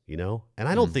us, and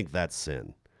I don't think that's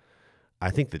sin. I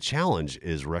think the challenge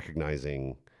is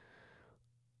recognizing,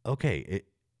 okay,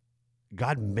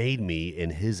 God made me in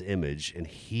his image, and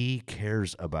he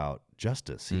cares about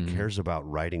justice. He cares about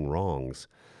righting wrongs.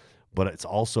 But it's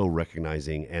also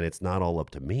recognizing, and it's not all up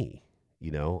to me.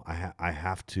 I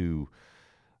have to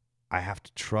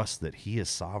trust that he is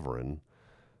sovereign.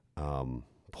 Boy,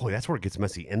 that's where it gets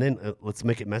messy. And then let's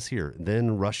make it messier.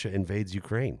 Then Russia invades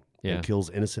Ukraine and kills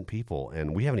innocent people,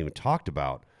 and we haven't even talked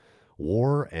about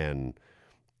war and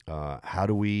how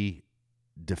do we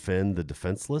defend the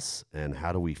defenseless, and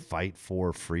how do we fight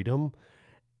for freedom,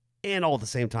 and all at the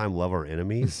same time love our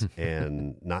enemies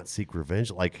and not seek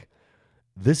revenge. Like,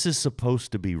 this is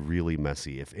supposed to be really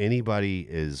messy. If anybody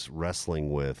is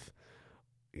wrestling with,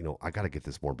 I got to get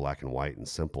this more black and white and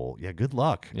simple, good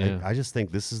luck. Yeah. I just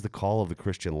think this is the call of the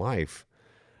Christian life.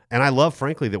 And I love,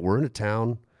 frankly, that we're in a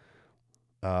town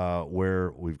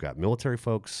where we've got military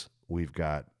folks, we've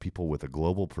got people with a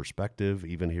global perspective,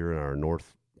 even here in our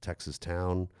North Texas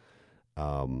town,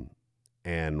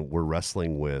 and we're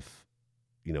wrestling with,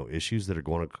 issues that are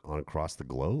going on across the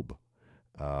globe.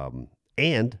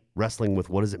 And wrestling with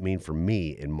what does it mean for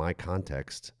me in my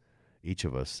context, each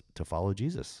of us, to follow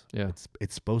Jesus. Yeah.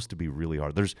 It's supposed to be really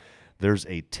hard. There's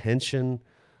a tension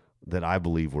that I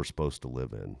believe we're supposed to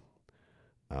live in.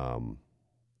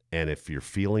 And if you're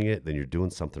feeling it, then you're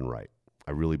doing something right.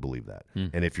 I really believe that.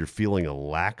 And if you're feeling a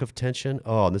lack of tension,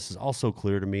 and this is all so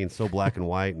clear to me and so black and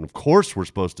white, and of course we're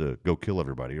supposed to go kill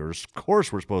everybody, or of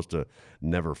course we're supposed to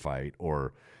never fight,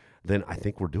 or then I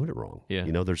think we're doing it wrong. Yeah.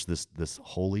 There's this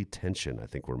holy tension I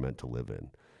think we're meant to live in.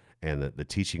 And the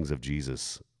teachings of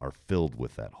Jesus are filled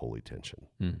with that holy tension.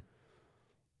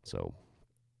 So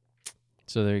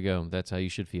there you go. That's how you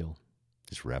should feel.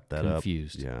 Just wrap that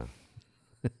Confused. up.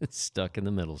 Yeah. Stuck in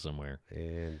the middle somewhere.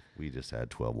 And we just had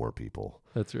 12 more people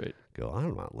That's right. go,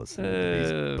 I'm not listening to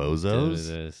these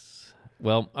bozos.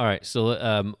 Well, all right.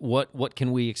 So what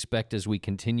can we expect as we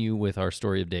continue with our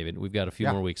story of David? We've got a few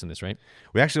more weeks in this, right?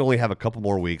 We actually only have a couple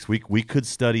more weeks. We could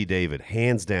study David.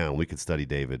 Hands down, we could study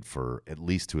David for at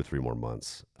least 2 or 3 more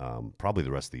months, probably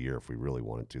the rest of the year if we really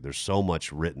wanted to. There's so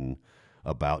much written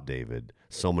about David,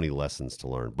 so many lessons to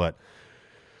learn. But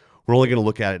we're only going to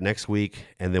look at it next week,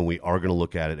 and then we are going to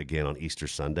look at it again on Easter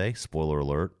Sunday. Spoiler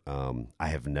alert. I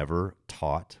have never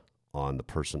taught on the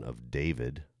person of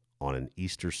David on an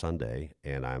Easter Sunday,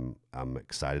 and I'm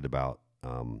excited about.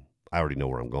 I already know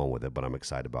where I'm going with it, but I'm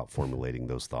excited about formulating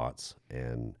those thoughts.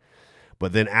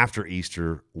 But then after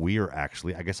Easter, we are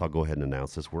actually, I guess I'll go ahead and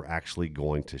announce this, we're actually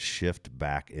going to shift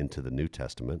back into the New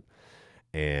Testament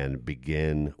and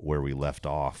begin where we left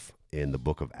off in the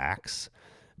book of Acts,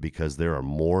 because there are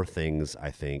more things,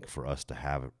 I think, for us to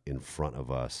have in front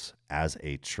of us as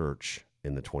a church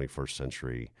in the 21st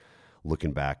century,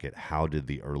 looking back at how did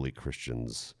the early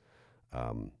Christians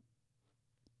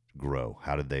grow?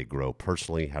 How did they grow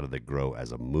personally? How did they grow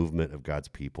as a movement of God's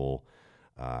people?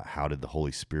 How did the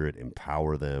Holy Spirit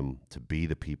empower them to be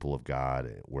the people of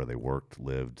God where they worked,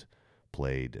 lived,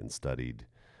 played, and studied?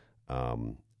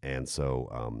 And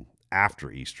so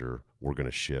after Easter, we're going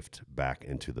to shift back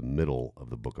into the middle of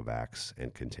the book of Acts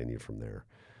and continue from there.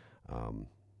 And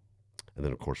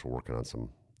then, of course, we're working on some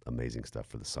amazing stuff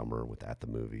for the summer with At the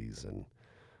Movies and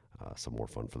some more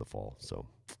fun for the fall. So,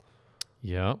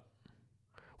 yeah.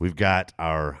 We've got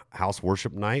our house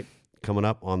worship night coming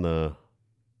up on the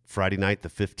Friday night, the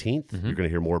 15th. Mm-hmm. You're going to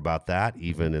hear more about that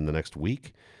even in the next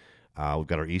week. We've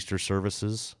got our Easter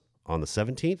services on the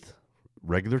 17th,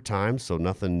 regular time, so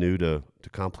nothing new to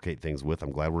complicate things with.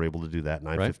 I'm glad we're able to do that,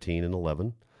 9:15 and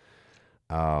 11.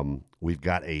 We've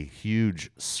got a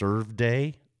huge Serve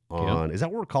Day on, is that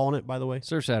what we're calling it, by the way?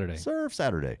 Serve Saturday. Serve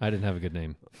Saturday. I didn't have a good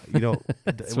name. We don't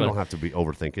have to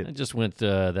overthink it. I just went,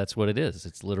 that's what it is.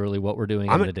 It's literally what we're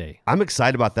doing in a day. I'm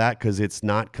excited about that because it's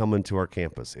not coming to our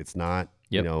campus. It's not,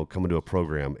 Yep. coming to a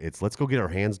program. It's let's go get our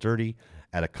hands dirty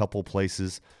at a couple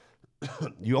places.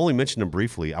 You only mentioned them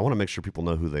briefly. I want to make sure people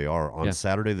know who they are. On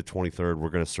Saturday the 23rd, we're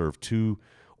going to serve two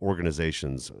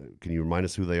organizations. Can you remind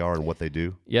us who they are and what they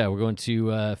do? Yeah, we're going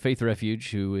to Faith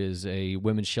Refuge, who is a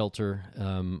women's shelter.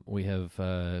 We've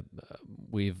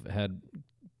had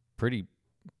pretty,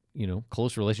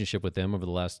 close relationship with them over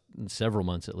the last several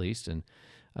months at least, and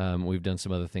we've done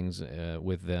some other things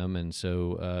with them, and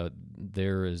so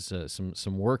there is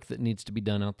some work that needs to be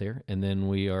done out there. And then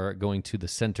we are going to the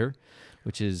center,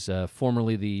 which is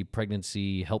formerly the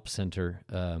Pregnancy Help Center.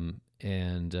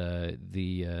 And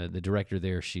the director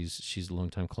there, she's a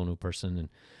longtime Colonial person,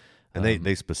 and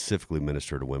they specifically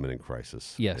minister to women in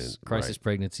crisis. Yes, crisis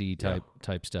pregnancy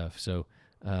type stuff. So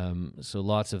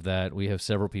lots of that. We have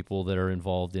several people that are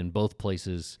involved in both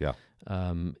places. Yeah.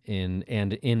 In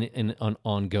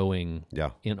ongoing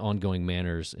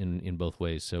manners in both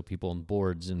ways. So people on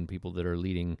boards and people that are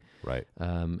leading, right,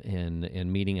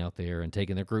 and meeting out there and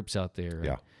taking their groups out there.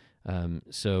 Yeah.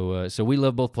 So we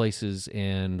love both places,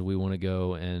 and we want to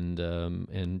go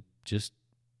and just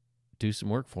do some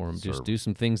work for them. Serve. Just do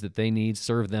some things that they need.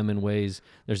 Serve them in ways.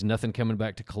 There's nothing coming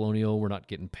back to Colonial. We're not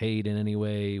getting paid in any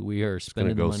way. We are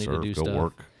spending the money to do stuff.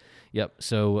 Work. Yep.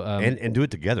 So and do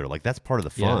it together. Like that's part of the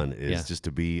fun is just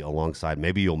to be alongside.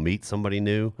 Maybe you'll meet somebody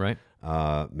new. Right.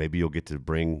 Maybe you'll get to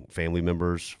bring family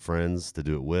members, friends to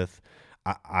do it with.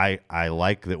 I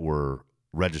like that we're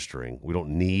registering. We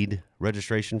don't need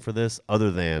registration for this,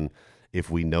 other than if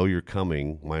we know you're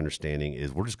coming. My understanding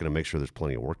is we're just going to make sure there's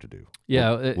plenty of work to do.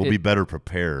 Yeah, we'll be better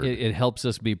prepared. It helps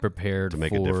us be prepared to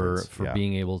make a difference for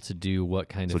being able to do what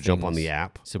kind of things. So jump on the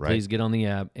app. So please get on the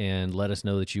app and let us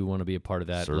know that you want to be a part of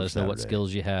that. Serve let us know what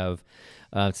skills you have.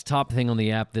 It's top thing on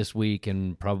the app this week,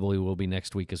 and probably will be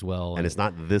next week as well. And it's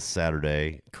not this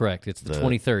Saturday. Correct. It's the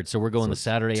 23rd. So we're going the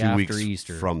Saturday 2 after weeks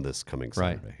Easter. From this coming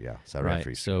Saturday. Right. Yeah, Saturday after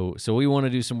Easter. So we want to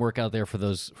do some work out there for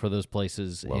those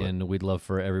places, and we'd love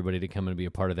for everybody to come and be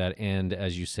a part of that. And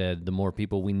as you said, the more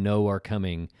people we know are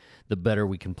coming, the better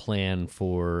we can plan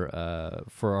for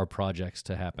our projects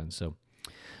to happen. So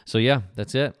yeah,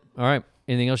 that's it. All right.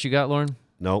 Anything else you got, Lauren?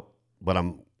 Nope. But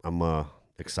I'm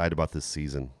excited about this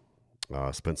season.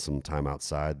 Spent some time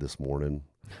outside this morning,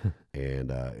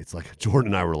 and it's like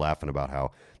Jordan and I were laughing about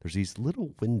how there's these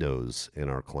little windows in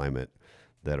our climate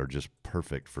that are just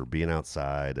perfect for being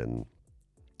outside, and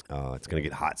it's going to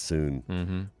get hot soon.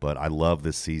 Mm-hmm. But I love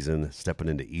this season, stepping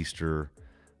into Easter.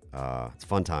 It's a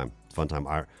fun time.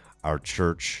 Our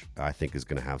church, I think, is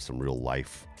going to have some real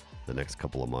life the next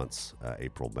couple of months,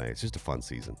 April, May. It's just a fun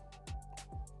season.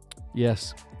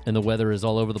 Yes, and the weather is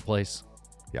all over the place.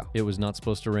 Yeah, it was not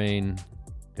supposed to rain,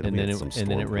 and then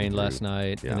it rained last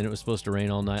night, and then it was supposed to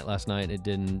rain all night last night. It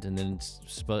didn't, and then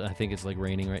I think it's like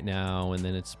raining right now, and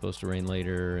then it's supposed to rain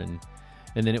later, and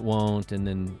then it won't, and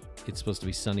then it's supposed to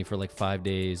be sunny for like 5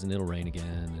 days, and it'll rain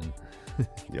again, and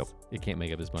yep, it can't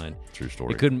make up its mind. True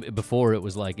story. It couldn't before. It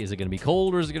was like, is it going to be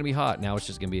cold or is it going to be hot? Now it's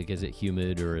just going to be, is it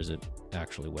humid or is it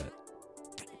actually wet?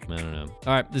 I don't know.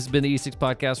 All right, this has been the E6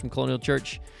 podcast from Colonial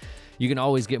Church. You can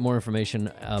always get more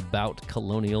information about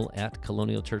Colonial at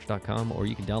colonialchurch.com, or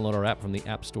you can download our app from the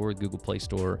App Store, Google Play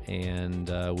Store, and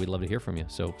we'd love to hear from you.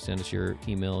 So send us your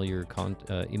email, your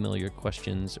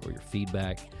questions, or your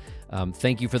feedback.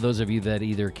 Thank you for those of you that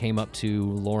either came up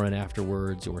to Lauren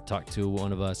afterwards or talked to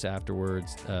one of us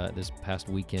afterwards this past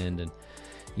weekend, and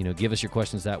give us your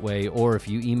questions that way, or if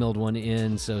you emailed one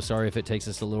in. So sorry if it takes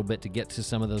us a little bit to get to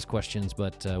some of those questions,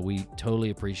 but we totally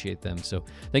appreciate them. So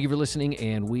thank you for listening,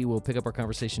 and we will pick up our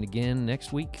conversation again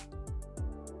next week.